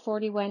get in the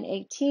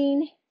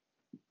 4118.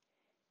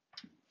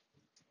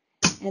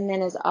 And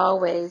then as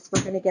always,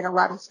 we're going to get a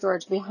lot of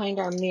storage behind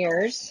our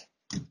mirrors.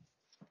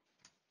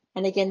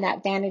 And again,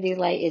 that vanity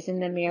light is in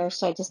the mirror,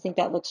 so I just think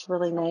that looks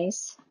really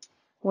nice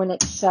when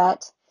it's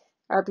shut.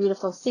 Our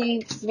beautiful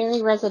sinks,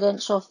 very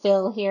residential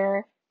feel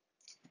here.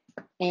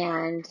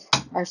 And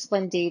our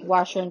Splendid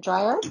washer and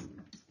dryer.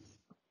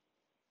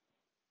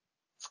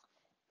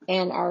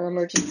 And our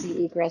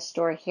emergency egress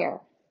door here.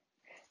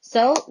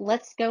 So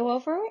let's go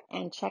over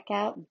and check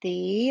out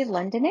the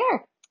London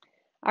Aire.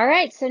 All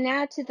right, so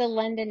now to the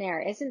London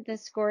Aire. Isn't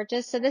this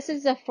gorgeous? So this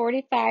is a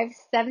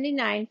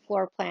 4579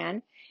 floor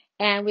plan,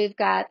 and we've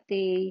got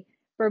the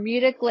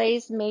Bermuda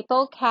glazed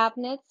maple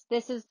cabinets.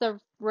 This is the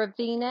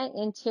Ravenna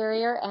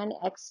interior and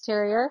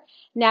exterior.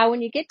 Now,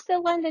 when you get to the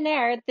London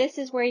Aire, this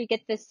is where you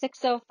get the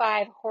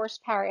 605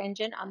 horsepower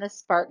engine on the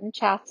Spartan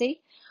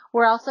chassis.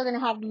 We're also going to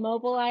have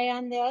Mobileye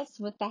on this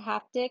with the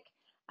haptic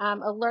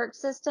alert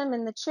system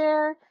in the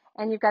chair,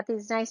 and you've got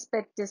these nice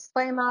big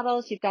display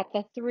models. You've got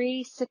the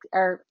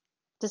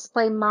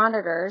display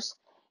monitors.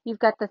 You've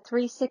got the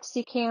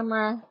 360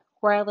 camera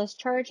wireless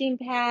charging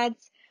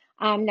pads.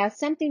 Now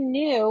something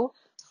new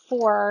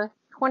for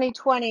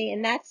 2020,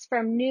 and that's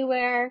from New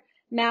Aire,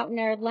 Mountain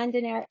Aire,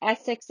 London Aire,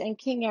 Essex, and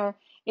King Aire,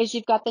 is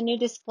you've got the new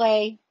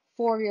display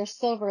for your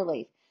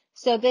Silverleaf.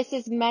 So this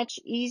is much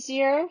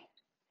easier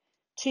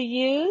to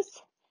use,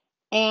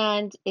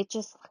 and it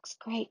just looks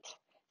great.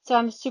 So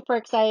I'm super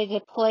excited to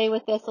play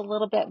with this a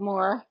little bit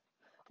more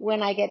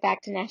when I get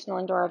back to National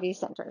Indoor RV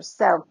Centers.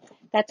 So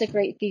that's a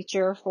great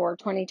feature for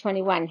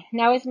 2021.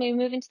 Now as we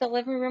move into the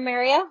living room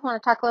area, I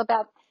want to talk a little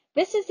about,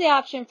 this is the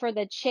option for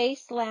the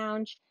Chase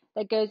Lounge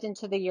that goes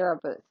into the Euro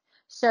booth.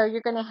 So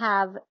you're going to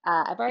have,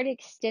 I've already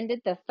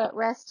extended the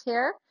footrest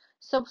here.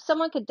 So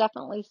someone could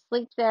definitely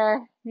sleep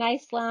there.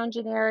 Nice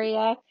lounging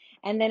area.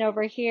 And then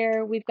over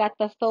here, we've got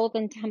the fold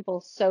and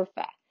tumble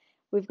sofa.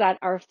 We've got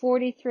our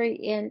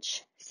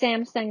 43-inch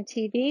Samsung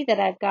TV that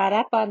I've got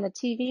up on the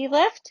TV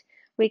lift.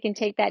 We can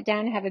take that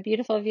down and have a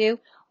beautiful view.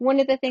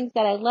 One of the things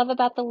that I love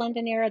about the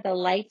London Aire, the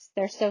lights,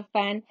 they're so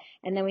fun.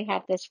 And then we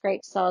have this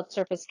great solid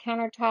surface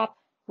countertop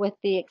with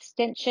the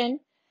extension.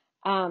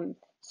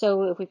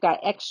 So we've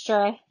got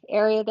extra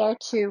area there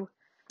to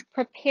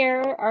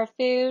prepare our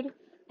food.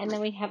 And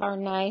then we have our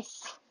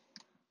nice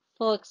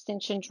full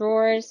extension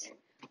drawers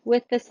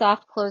with the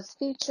soft close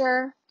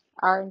feature,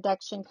 our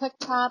induction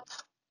cooktop,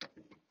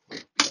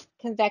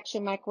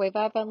 convection microwave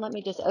oven. Let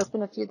me just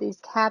open a few of these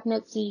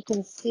cabinets so you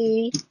can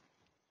see.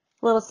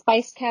 Little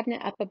spice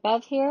cabinet up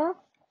above here.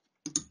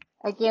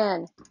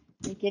 Again,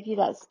 they give you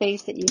that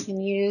space that you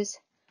can use.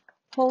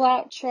 Pull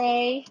out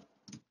tray.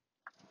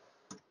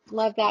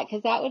 Love that,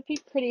 because that would be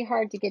pretty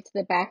hard to get to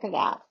the back of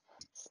that,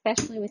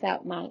 especially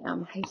without my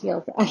high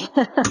heels.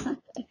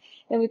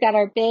 Then we've got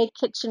our big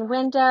kitchen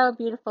window,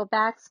 beautiful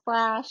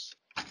backsplash,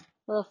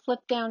 little flip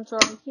down drawer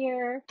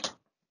here,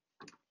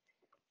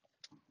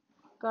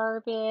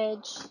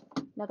 garbage,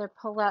 another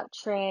pull out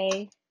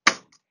tray,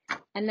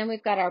 and then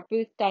we've got our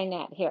booth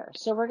dinette here.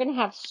 So we're going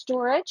to have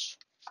storage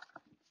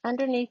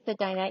underneath the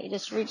dinette. You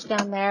just reach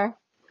down there.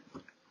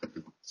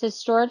 So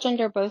storage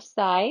under both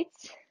sides.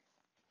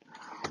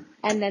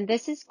 And then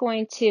this is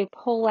going to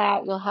pull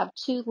out. You'll have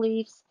 2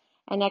 leaves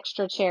and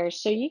extra chairs.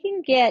 So you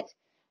can get,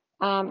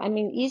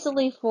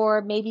 easily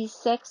for maybe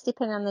 6,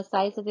 depending on the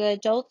size of the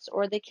adults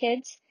or the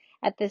kids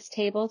at this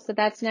table. So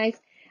that's nice.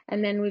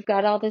 And then we've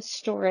got all this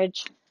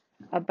storage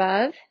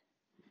above.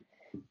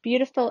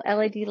 Beautiful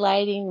LED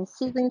lighting and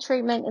ceiling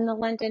treatment in the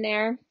London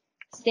Aire.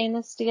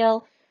 Stainless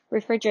steel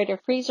refrigerator,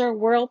 freezer,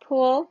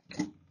 whirlpool,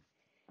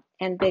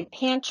 and big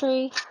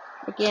pantry.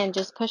 Again,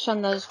 just push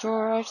on those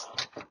drawers,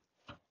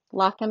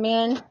 lock them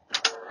in,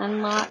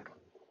 unlock.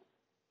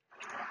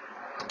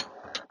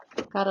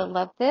 Gotta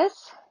love this.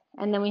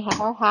 And then we have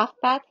our half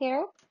bath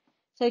here.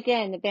 So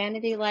again, the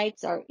vanity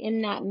lights are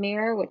in that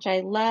mirror, which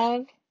I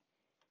love.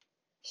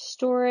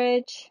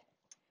 Storage.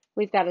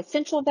 We've got a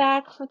central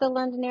vac for the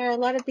London Aire. A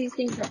lot of these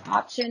things are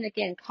option.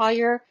 Again, call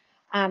your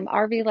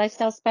RV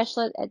lifestyle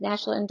specialist at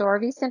National Indoor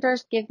RV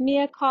Centers. Give me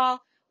a call.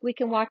 We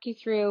can walk you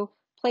through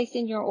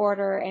placing your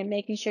order and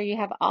making sure you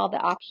have all the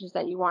options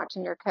that you want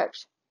in your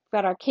coach. We've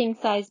got our king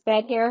size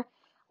bed here.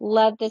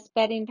 Love this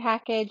bedding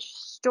package.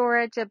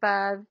 Storage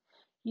above.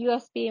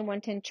 USB and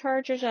 110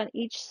 chargers on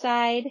each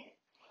side.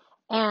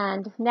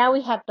 And now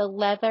we have the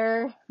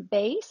leather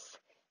base.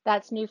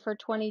 That's new for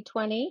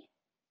 2020.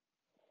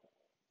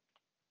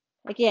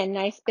 Again,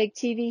 nice big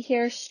TV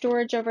here,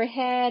 storage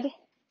overhead.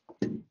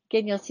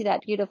 Again, you'll see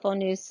that beautiful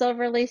new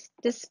silver lace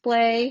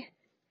display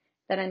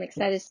that I'm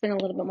excited to spend a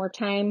little bit more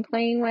time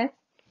playing with.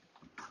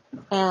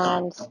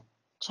 And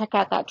check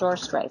out that drawer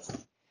space.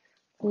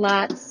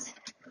 Lots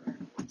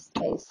of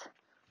space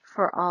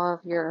for all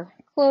of your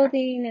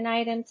clothing and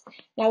items.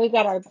 Now we've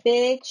got our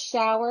big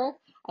shower.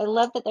 I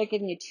love that they're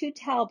giving you 2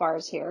 towel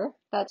bars here.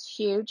 That's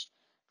huge.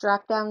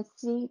 Drop down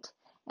seat.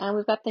 And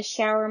we've got the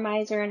shower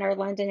miser in our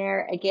London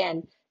Aire.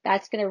 Again,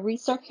 that's going to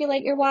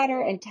recirculate your water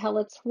until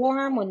it's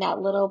warm. When that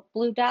little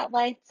blue dot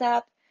lights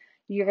up,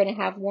 you're going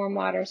to have warm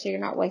water, so you're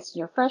not wasting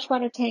your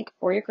freshwater tank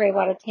or your gray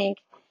water tank.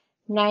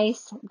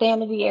 Nice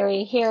vanity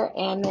area here.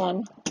 And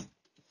then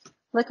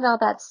look at all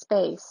that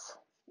space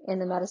in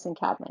the medicine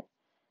cabinet.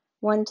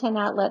 110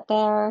 outlet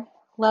there.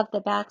 Love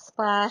the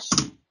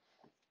backsplash.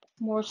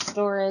 More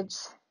storage.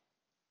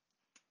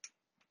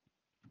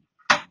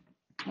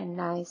 And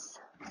nice,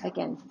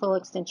 again, full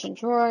extension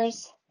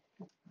drawers.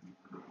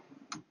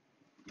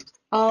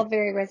 All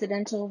very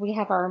residential. We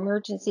have our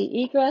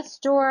emergency egress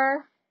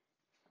door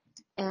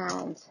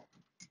and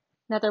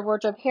another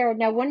wardrobe here.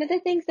 Now, one of the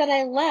things that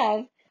I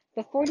love,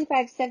 the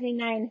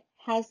 4579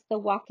 has the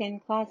walk-in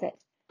closet.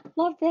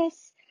 Love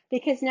this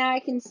because now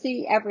I can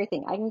see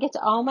everything. I can get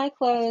to all my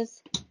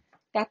clothes.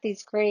 Got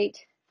these great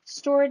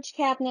storage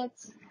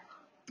cabinets,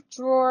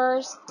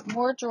 drawers,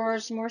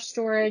 more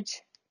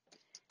storage,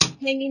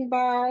 hanging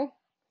bar.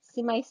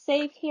 See my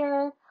safe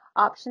here.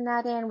 Option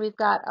that in. We've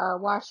got our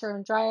washer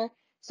and dryer.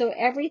 So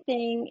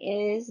everything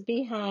is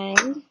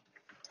behind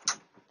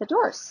the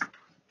doors.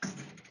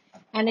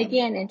 And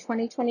again, in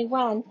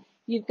 2021,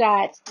 you've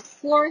got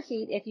floor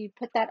heat. If you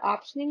put that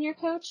option in your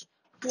coach,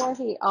 floor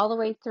heat all the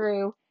way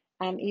through,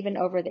 even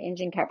over the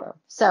engine cover.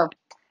 So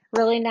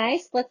really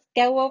nice. Let's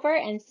go over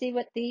and see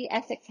what the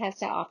Essex has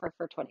to offer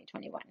for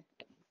 2021.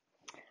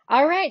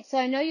 All right, so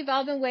I know you've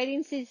all been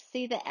waiting to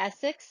see the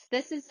Essex.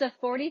 This is the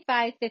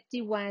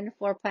 4551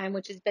 floor plan,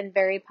 which has been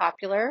very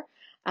popular.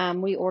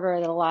 We order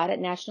it a lot at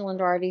National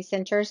Indoor RV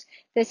Centers.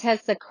 This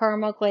has the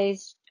caramel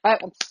glazed,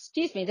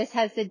 this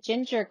has the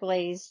ginger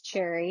glazed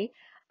cherry.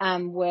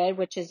 wood,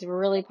 which is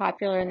really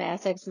popular in the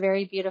Essex.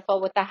 Very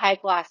beautiful with the high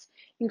gloss.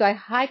 You can go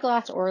high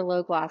gloss or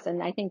low gloss,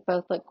 and I think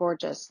both look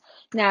gorgeous.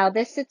 Now,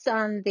 this sits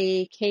on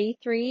the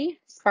K3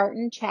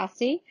 Spartan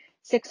chassis,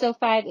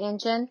 605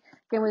 engine.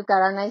 Then we've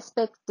got our nice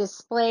big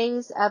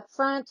displays up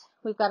front.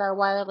 We've got our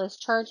wireless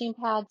charging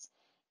pads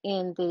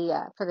in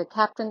the for the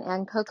captain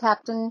and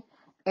co-captain,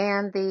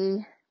 and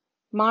the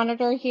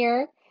monitor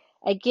here.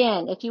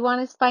 Again, if you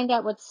want to find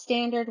out what's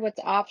standard, what's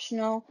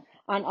optional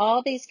on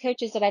all these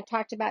coaches that I've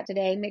talked about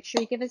today, make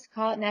sure you give us a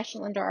call at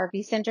National Indoor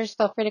RV Centers.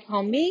 Feel free to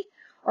call me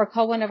or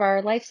call one of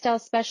our lifestyle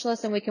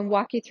specialists, and we can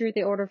walk you through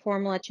the order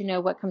form and let you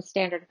know what comes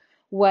standard,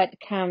 what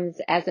comes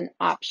as an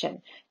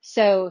option.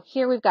 So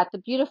here we've got the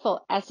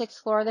beautiful Essex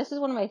floor. This is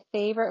one of my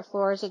favorite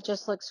floors. It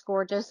just looks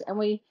gorgeous, and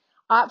we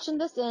optioned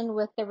this in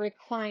with the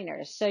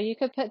recliners. So you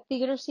could put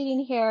theater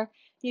seating here.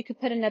 You could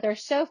put another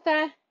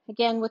sofa.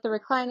 Again, with the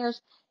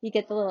recliners, you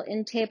get the little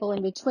end table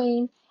in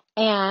between.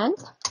 And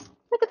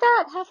look at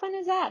that. How fun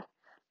is that?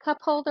 Cup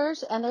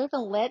holders, and they're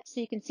even lit so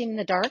you can see them in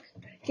the dark.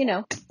 You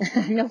know,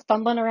 no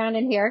fumbling around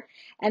in here.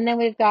 And then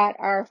we've got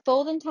our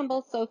fold and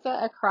tumble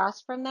sofa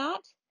across from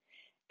that.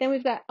 Then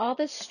we've got all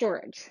this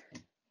storage.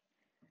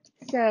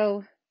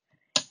 So,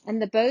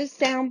 and the Bose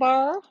sound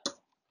bar,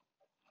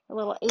 a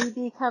little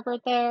AV cupboard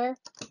there.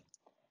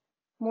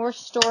 More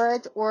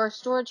storage or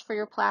storage for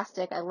your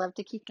plastic. I love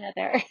to keep that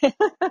there.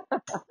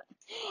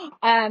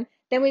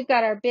 Then we've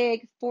got our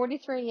big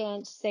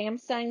 43-inch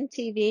Samsung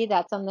TV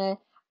that's on the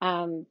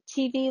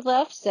TV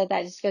lift, so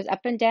that just goes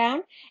up and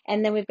down.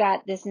 And then we've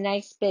got this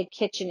nice big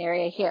kitchen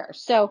area here.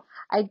 So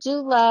I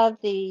do love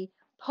the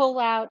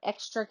pull-out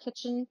extra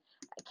kitchen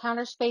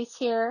counter space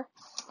here,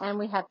 and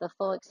we have the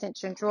full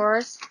extension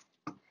drawers.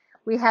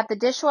 We have the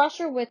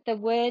dishwasher with the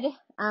wood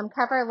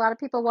cover. A lot of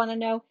people want to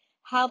know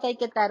how they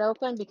get that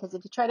open, because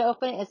if you try to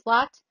open it, it's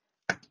locked.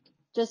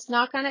 Just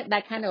knock on it.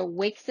 That kind of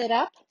wakes it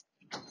up.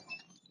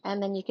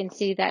 And then you can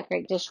see that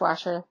great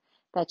dishwasher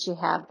that you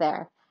have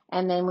there.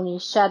 And then when you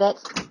shut it,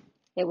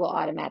 it will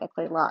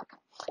automatically lock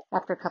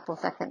after a couple of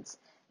seconds.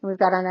 And we've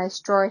got a nice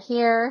drawer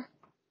here.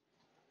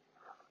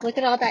 Look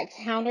at all that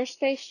counter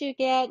space you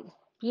get.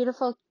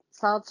 Beautiful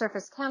solid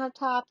surface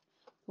countertop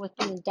with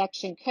the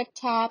induction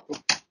cooktop.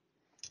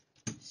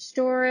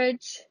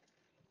 Storage.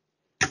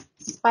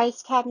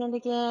 Spice cabinet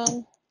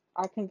again.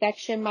 Our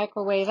convection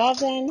microwave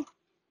oven.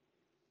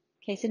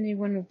 In case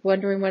anyone was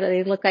wondering what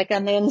they look like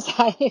on the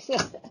inside.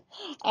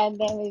 And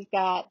then we've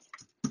got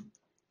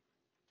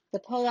the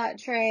pull-out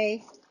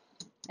tray.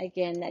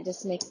 Again, that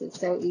just makes it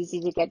so easy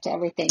to get to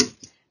everything.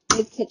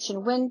 Big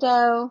kitchen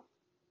window,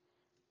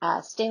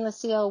 stainless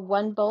steel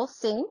 1-bowl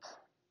sink,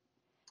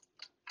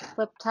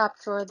 flip top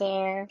drawer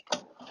there.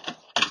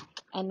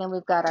 And then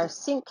we've got our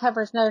sink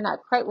covers. No, they're not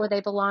quite where they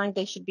belong.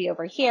 They should be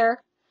over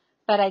here.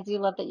 But I do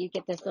love that you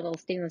get this little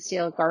stainless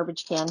steel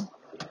garbage can.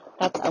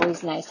 That's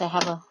always nice.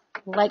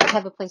 Like to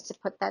have a place to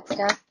put that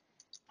stuff.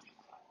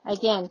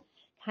 Again,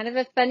 kind of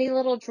a funny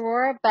little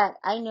drawer, but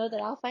I know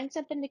that I'll find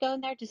something to go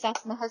in there. Just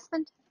ask my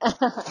husband.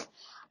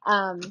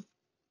 And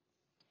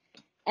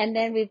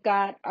then we've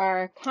got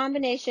our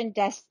combination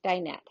desk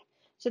dinette.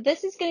 So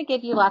this is going to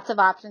give you lots of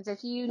options.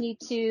 If you need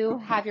to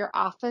have your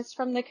office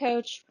from the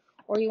coach,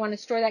 or you want to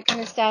store that kind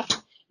of stuff,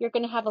 you're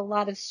going to have a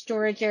lot of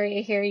storage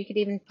area here. You could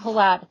even pull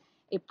out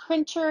a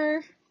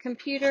printer,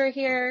 computer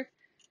here,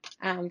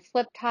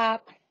 flip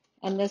top,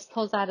 and this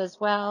pulls out as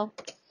well.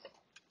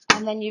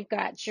 And then you've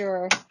got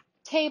your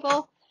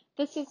table.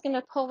 This is going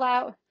to pull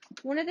out.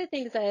 One of the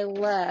things I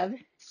love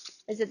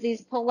is that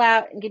these pull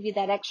out and give you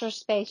that extra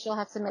space. You'll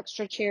have some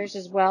extra chairs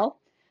as well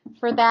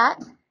for that.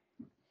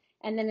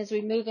 And then as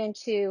we move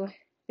into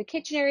the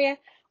kitchen area,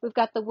 we've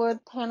got the wood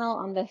panel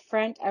on the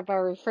front of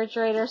our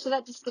refrigerator. So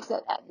that just gives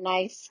it that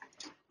nice,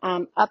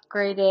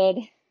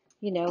 upgraded,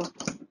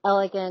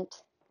 elegant,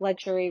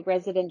 luxury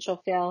residential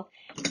feel.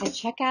 And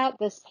check out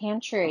this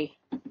pantry.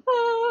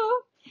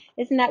 Oh,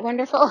 isn't that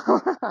wonderful?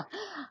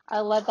 I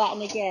love that.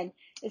 And again,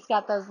 it's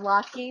got those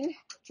locking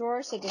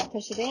drawers. So just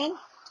push it in,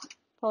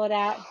 pull it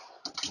out,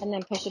 and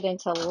then push it in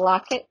to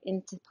lock it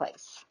into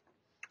place.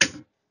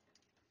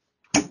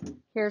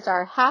 Here's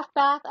our half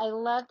bath. I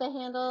love the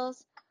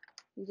handles.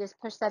 You just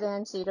push that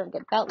in so you don't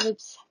get belt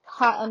loops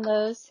caught on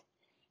those.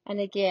 And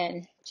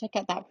again, check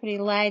out that pretty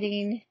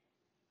lighting.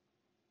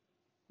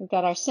 We've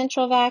got our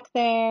central vac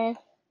there.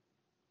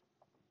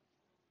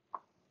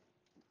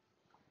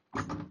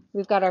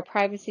 We've got our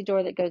privacy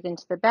door that goes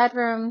into the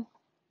bedroom.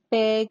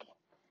 Big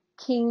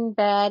king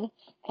bed.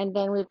 And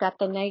then we've got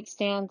the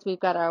nightstands. We've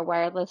got our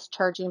wireless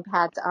charging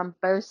pads on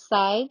both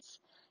sides.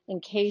 In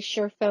case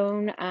your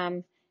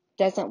phone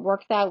doesn't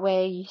work that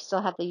way, you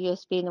still have the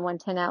USB and the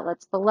 110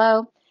 outlets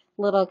below.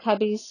 Little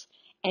cubbies.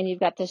 And you've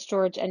got the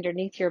storage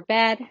underneath your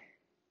bed.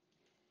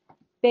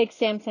 Big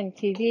Samsung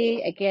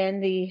TV.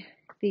 Again, the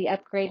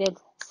upgraded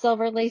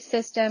silver lace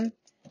system.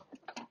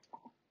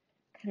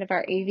 Kind of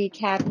our AV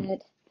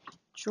cabinet.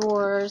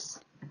 Drawers.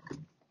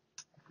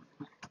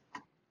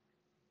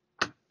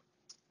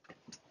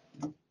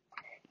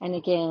 And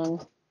again,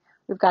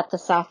 we've got the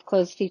soft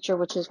close feature,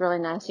 which is really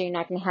nice. So you're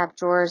not going to have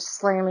drawers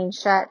slamming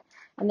shut.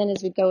 And then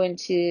as we go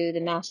into the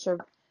master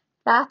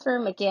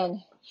bathroom,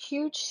 again,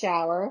 huge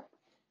shower.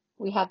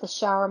 We have the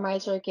shower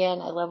miser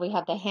again. I love we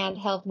have the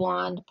handheld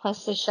wand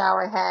plus the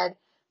shower head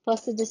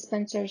plus the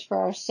dispensers for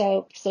our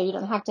soap. So you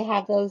don't have to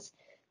have those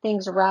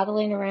things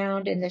rattling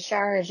around in the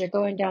shower as you're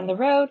going down the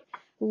road.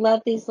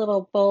 Love these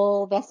little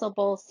vessel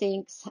bowl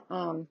sinks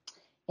in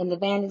the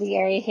vanity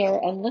area here.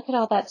 And look at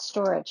all that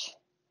storage.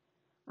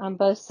 On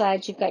both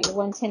sides, you've got your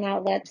 110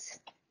 outlets.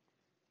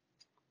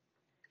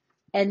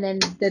 And then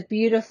the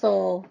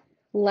beautiful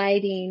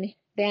lighting,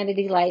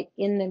 vanity light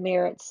in the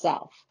mirror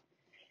itself.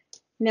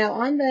 Now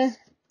on the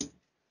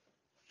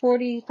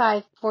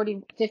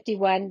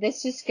 51,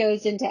 this just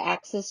goes into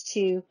access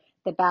to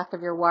the back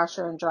of your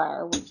washer and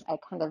dryer, which I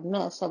kind of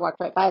missed. I walked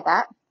right by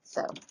that.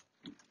 So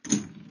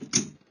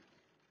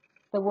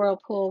the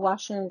Whirlpool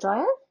washer and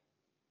dryer.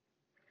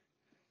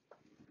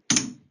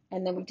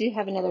 And then we do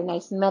have another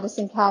nice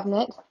medicine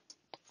cabinet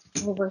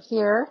over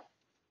here.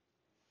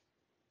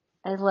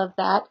 I love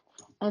that.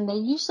 And they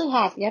usually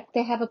have,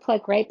 they have a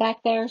plug right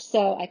back there.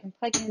 So I can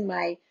plug in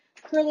my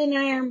curling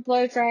iron,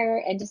 blow dryer,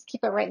 and just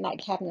keep it right in that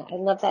cabinet. I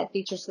love that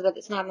feature so that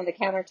it's not on the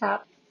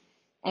countertop.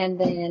 And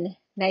then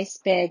nice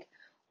big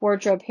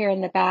wardrobe here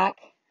in the back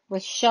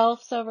with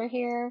shelves over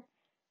here,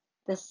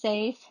 the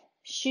safe,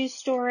 shoe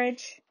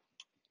storage,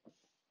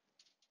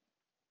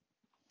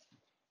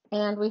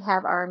 and we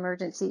have our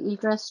emergency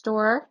egress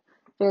door.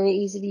 Very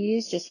easy to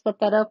use. Just flip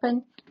that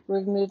open,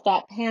 remove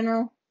that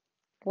panel,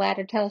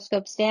 ladder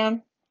telescopes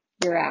down,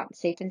 you're out,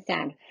 safe and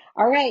sound.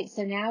 All right,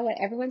 so now what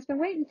everyone's been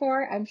waiting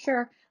for, I'm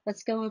sure,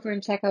 let's go over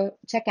and check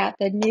out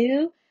the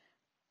new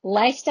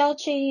lifestyle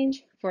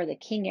change for the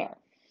King Aire.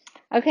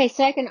 Okay,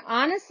 so I can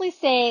honestly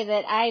say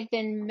that I've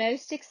been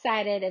most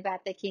excited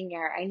about the King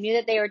Aire. I knew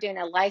that they were doing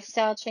a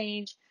lifestyle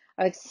change.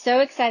 I was so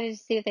excited to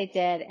see what they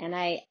did, and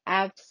I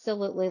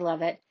absolutely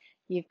love it.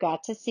 You've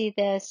got to see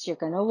this. You're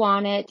going to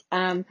want it.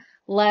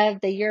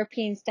 Love the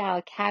European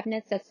style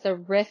cabinets. That's the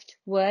Rift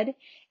wood,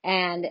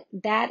 and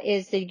that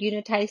is the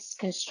unitized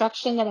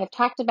construction that I've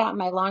talked about in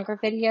my longer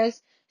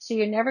videos. So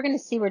you're never going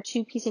to see where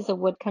two pieces of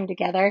wood come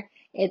together.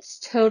 It's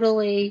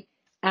totally...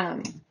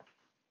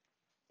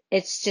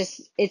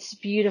 it's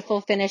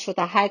beautiful finish with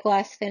a high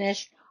gloss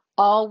finish,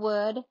 all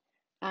wood.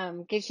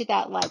 Gives you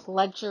that like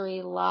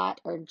luxury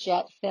lot or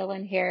jet feel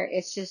in here.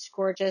 It's just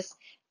gorgeous.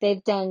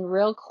 They've done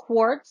real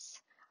quartz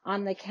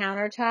on the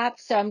countertop.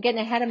 So I'm getting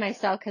ahead of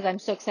myself because I'm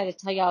so excited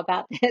to tell y'all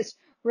about this.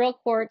 Real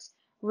quartz,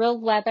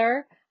 real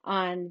leather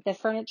on the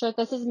furniture.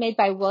 This is made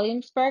by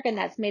Williamsburg, and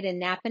that's made in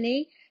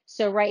Napanee.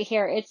 So right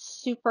here,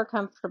 it's super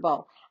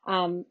comfortable.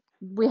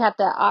 We have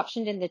the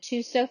option in the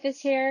two sofas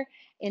here.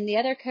 In the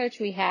other coach,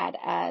 we had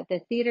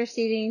the theater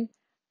seating.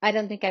 I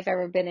don't think I've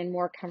ever been in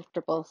more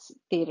comfortable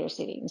theater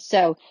seating.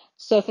 So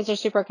sofas are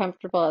super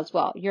comfortable as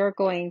well. You're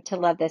going to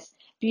love this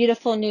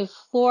beautiful new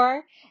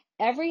floor.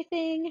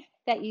 Everything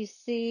that you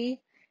see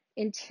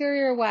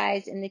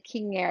interior-wise in the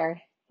King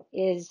Aire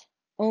is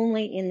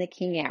only in the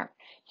King Aire.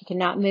 You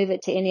cannot move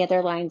it to any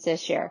other lines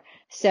this year.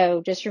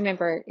 So just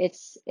remember,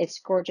 it's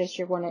gorgeous.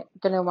 You're going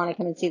to want to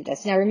come and see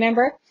this. Now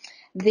remember,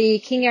 the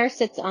King Aire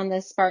sits on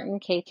the Spartan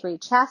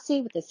K3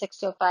 chassis with the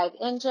 605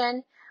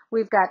 engine.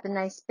 We've got the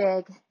nice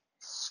big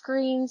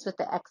screens with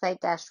the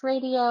Excite Dash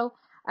radio.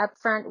 Up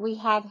front, we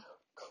have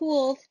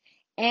cooled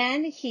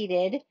and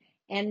heated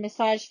and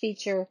massage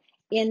feature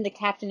in the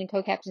captain and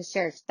co-captain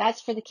chairs.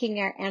 That's for the King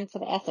Aire and for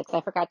the Essex.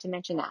 I forgot to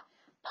mention that.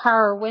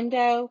 Power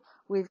window.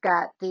 We've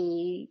got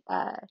the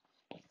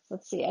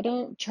let's see,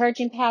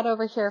 charging pad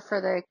over here for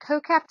the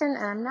co-captain,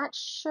 and I'm not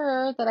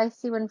sure that I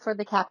see one for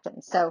the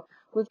captain. So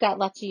we've got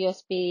lots of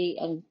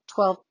USB and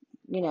 12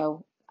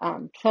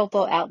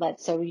 volt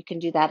outlets, so you can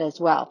do that as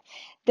well.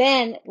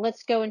 Then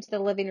let's go into the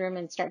living room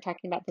and start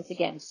talking about this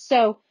again.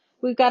 So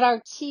we've got our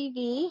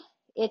TV.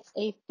 It's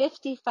a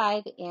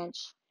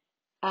 55-inch,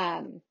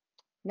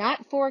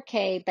 not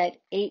 4K, but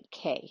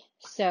 8K.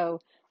 So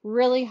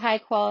really high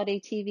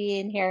quality TV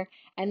in here.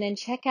 And then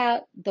check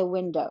out the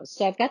windows.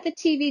 So I've got the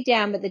TV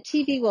down, but the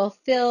TV will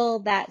fill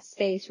that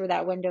space where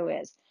that window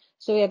is.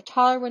 So we have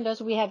taller windows.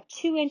 We have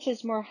 2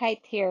 inches more height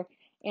here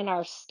in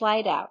our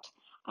slide out.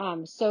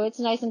 So it's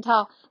nice and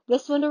tall.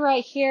 This window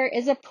right here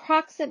is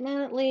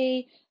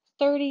approximately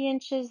 30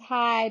 inches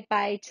high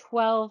by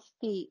 12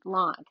 feet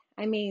long.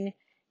 I mean,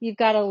 you've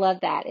got to love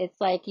that. It's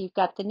like you've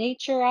got the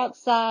nature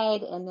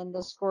outside and then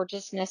this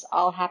gorgeousness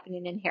all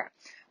happening in here.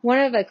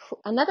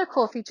 Another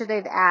cool feature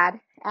they've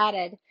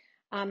added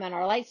on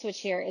our light switch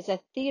here is a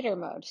theater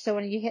mode. So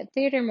when you hit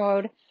theater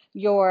mode,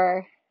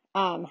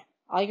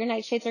 all your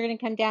nightshades are going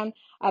to come down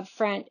up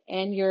front,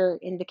 and you're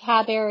in the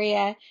cab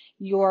area.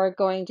 You're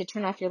going to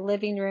turn off your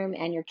living room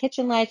and your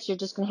kitchen lights. You're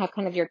just going to have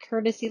kind of your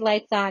courtesy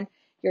lights on.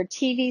 Your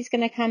TV's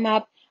going to come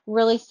up.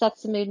 Really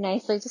sets the mood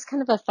nicely. Just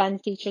kind of a fun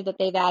feature that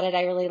they've added.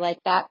 I really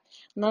like that.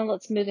 And then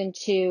let's move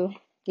into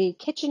the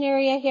kitchen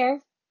area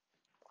here.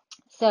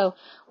 So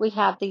we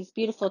have these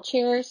beautiful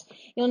chairs.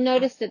 You'll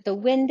notice that the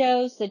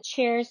windows, the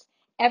chairs,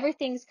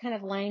 everything's kind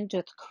of lined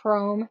with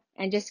chrome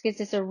and just gives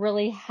us a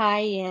really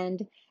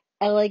high-end,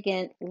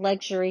 elegant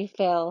luxury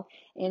feel.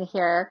 in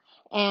here.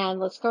 And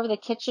let's go over the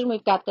kitchen.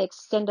 We've got the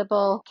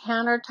extendable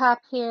countertop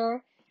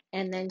here.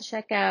 And then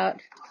check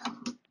out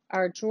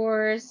our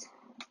drawers.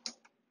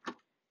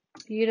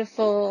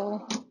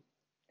 Beautiful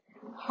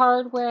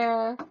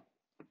hardware.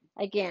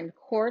 Again,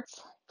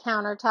 quartz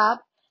countertop.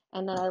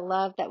 And then I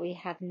love that we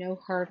have no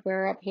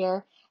hardware up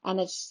here. And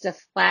it's just a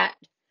flat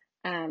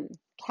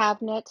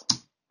cabinet.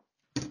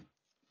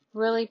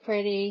 Really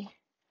pretty.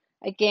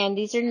 Again,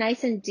 these are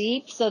nice and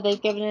deep, so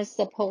they've given us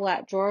the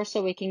pull-out drawer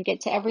so we can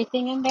get to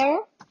everything in there.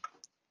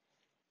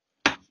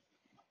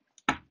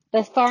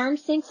 The farm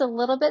sink's a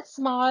little bit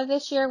smaller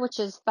this year, which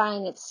is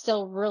fine. It's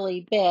still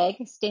really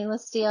big.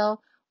 Stainless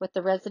steel with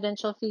the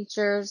residential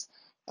features.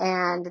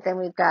 And then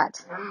we've got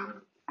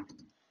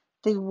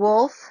the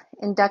Wolf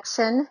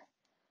induction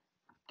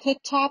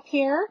cooktop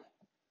here.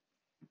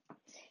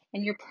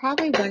 And you're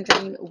probably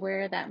wondering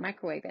where that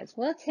microwave is.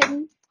 Well, it's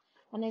hidden,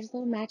 and there's a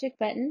little magic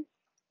button.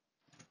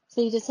 So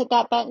you just hit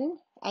that button,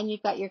 and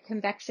you've got your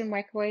convection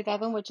microwave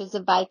oven, which is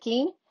a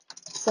Viking.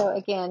 So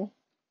again,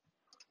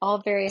 all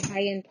very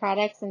high-end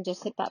products, and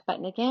just hit that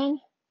button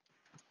again.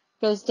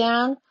 Goes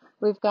down.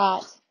 We've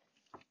got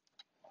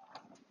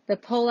the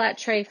pull-out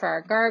tray for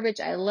our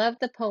garbage. I love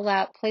the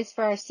pull-out. Place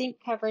for our sink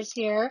covers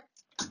here.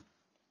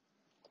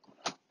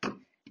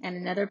 And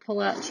another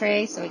pull-out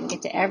tray so we can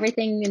get to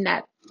everything in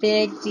that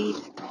big, deep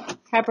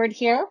cupboard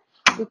here.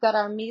 We've got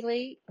our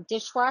Miele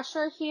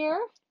dishwasher here.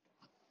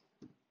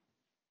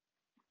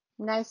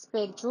 Nice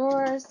big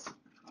drawers.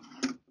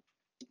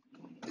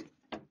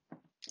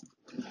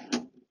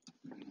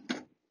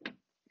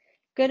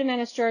 Good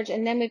amount of storage.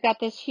 And then we've got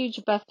this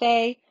huge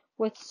buffet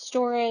with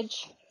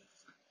storage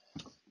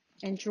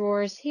and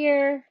drawers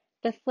here.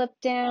 The flip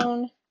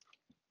down.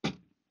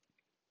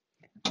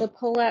 The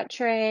pull-out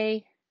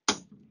tray.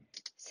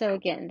 So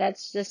again,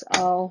 that's just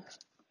all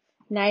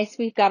nice.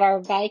 We've got our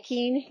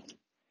Viking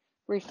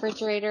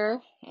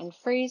refrigerator and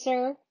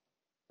freezer.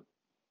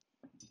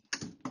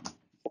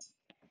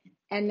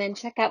 And then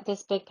check out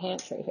this big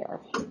pantry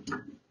here.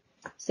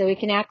 So we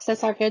can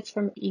access our goods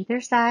from either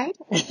side.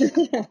 This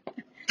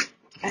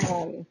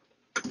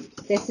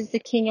is the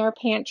King Aire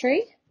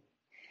pantry.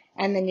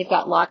 And then you've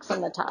got locks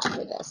on the top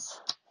for this.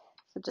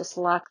 So just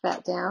lock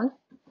that down.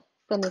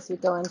 Then as we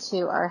go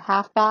into our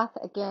half bath,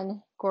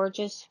 again,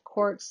 gorgeous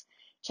quartz.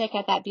 Check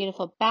out that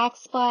beautiful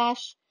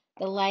backsplash,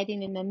 the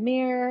lighting in the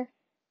mirror.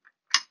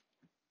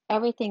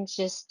 Everything's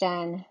just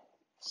done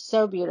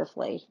so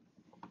beautifully.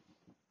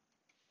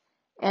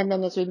 And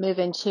then as we move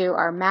into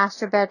our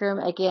master bedroom,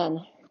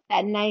 again,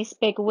 that nice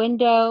big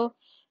window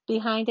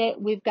behind it,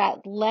 we've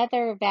got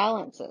leather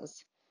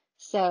valances.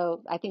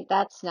 So I think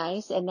that's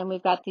nice. And then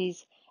we've got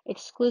these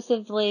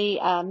exclusively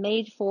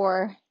made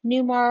for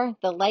Newmar,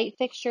 the light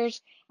fixtures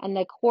and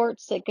the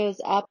quartz that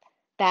goes up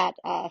that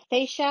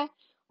fascia,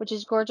 which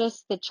is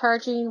gorgeous. The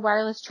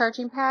wireless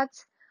charging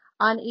pads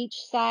on each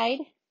side.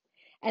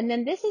 And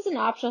then this is an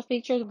optional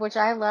feature, which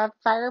I love,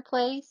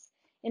 fireplace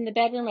in the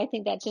bedroom. I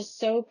think that's just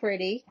so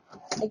pretty.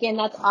 Again,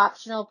 that's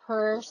optional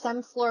per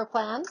some floor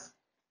plans.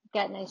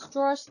 Got nice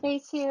drawer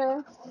space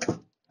here.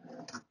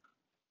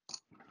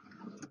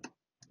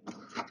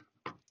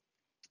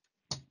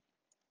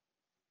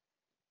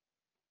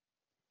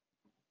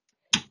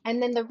 And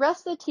then the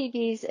rest of the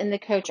TVs in the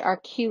coach are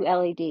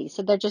QLED.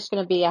 So they're just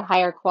going to be a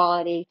higher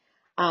quality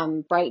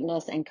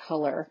brightness and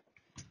color.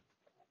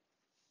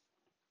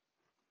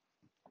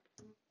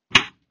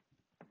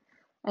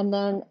 And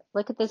then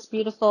look at this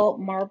beautiful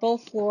marble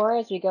floor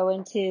as we go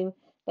into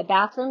the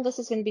bathroom. This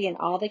is going to be in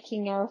all the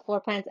King Aire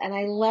floor plans. And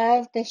I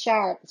love the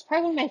shower. It's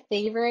probably one of my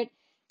favorite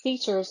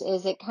features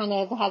is it kind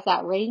of has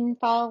that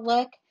rainfall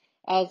look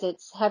as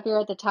it's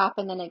heavier at the top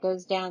and then it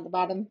goes down at the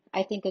bottom.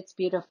 I think it's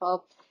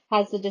beautiful.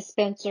 Has the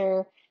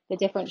dispenser, the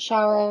different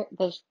shower,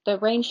 the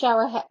rain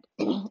shower head,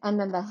 and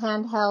then the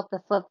handheld,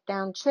 the flip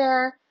down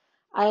chair.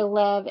 I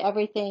love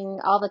everything,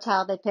 all the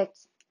tile they picked.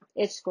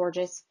 It's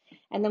gorgeous.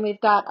 And then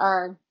we've got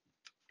our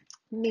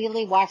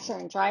Miele washer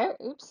and dryer.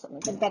 Oops, let me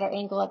get a better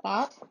angle at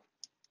that.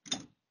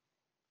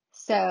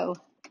 So,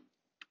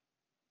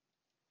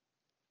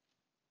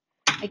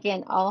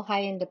 again, all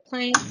high-end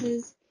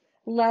appliances.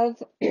 Love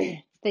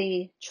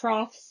the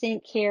trough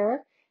sink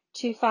here.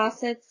 2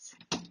 faucets.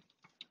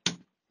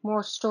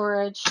 More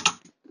storage.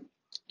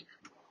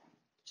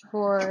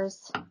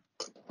 Drawers.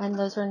 And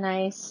those are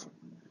nice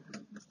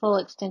full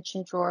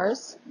extension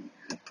drawers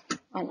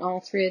on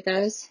all 3 of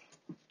those.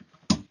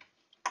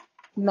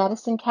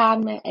 Medicine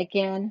cabinet,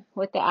 again,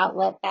 with the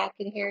outlet back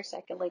in here so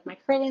I can leave my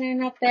curling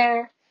iron up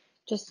there.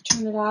 Just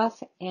turn it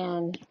off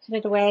and put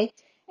it away.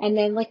 And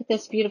then look at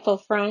this beautiful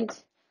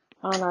front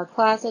on our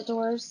closet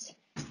doors.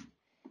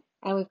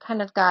 And we've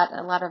kind of got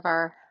a lot of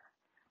our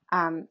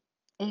AV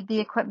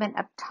equipment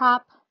up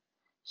top,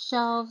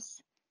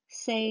 shelves,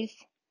 safe,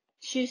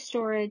 shoe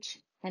storage,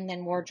 and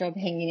then wardrobe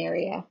hanging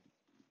area.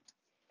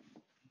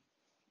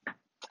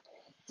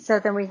 So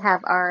then we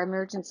have our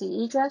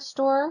emergency egress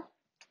door.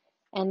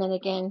 And then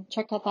again,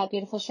 check out that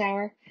beautiful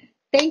shower.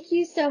 Thank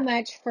you so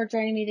much for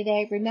joining me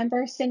today.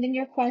 Remember, send in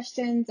your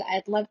questions.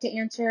 I'd love to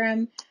answer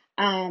them.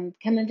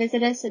 Come and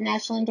visit us at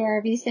National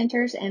Indoor RV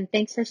Centers, and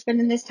thanks for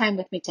spending this time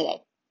with me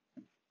today.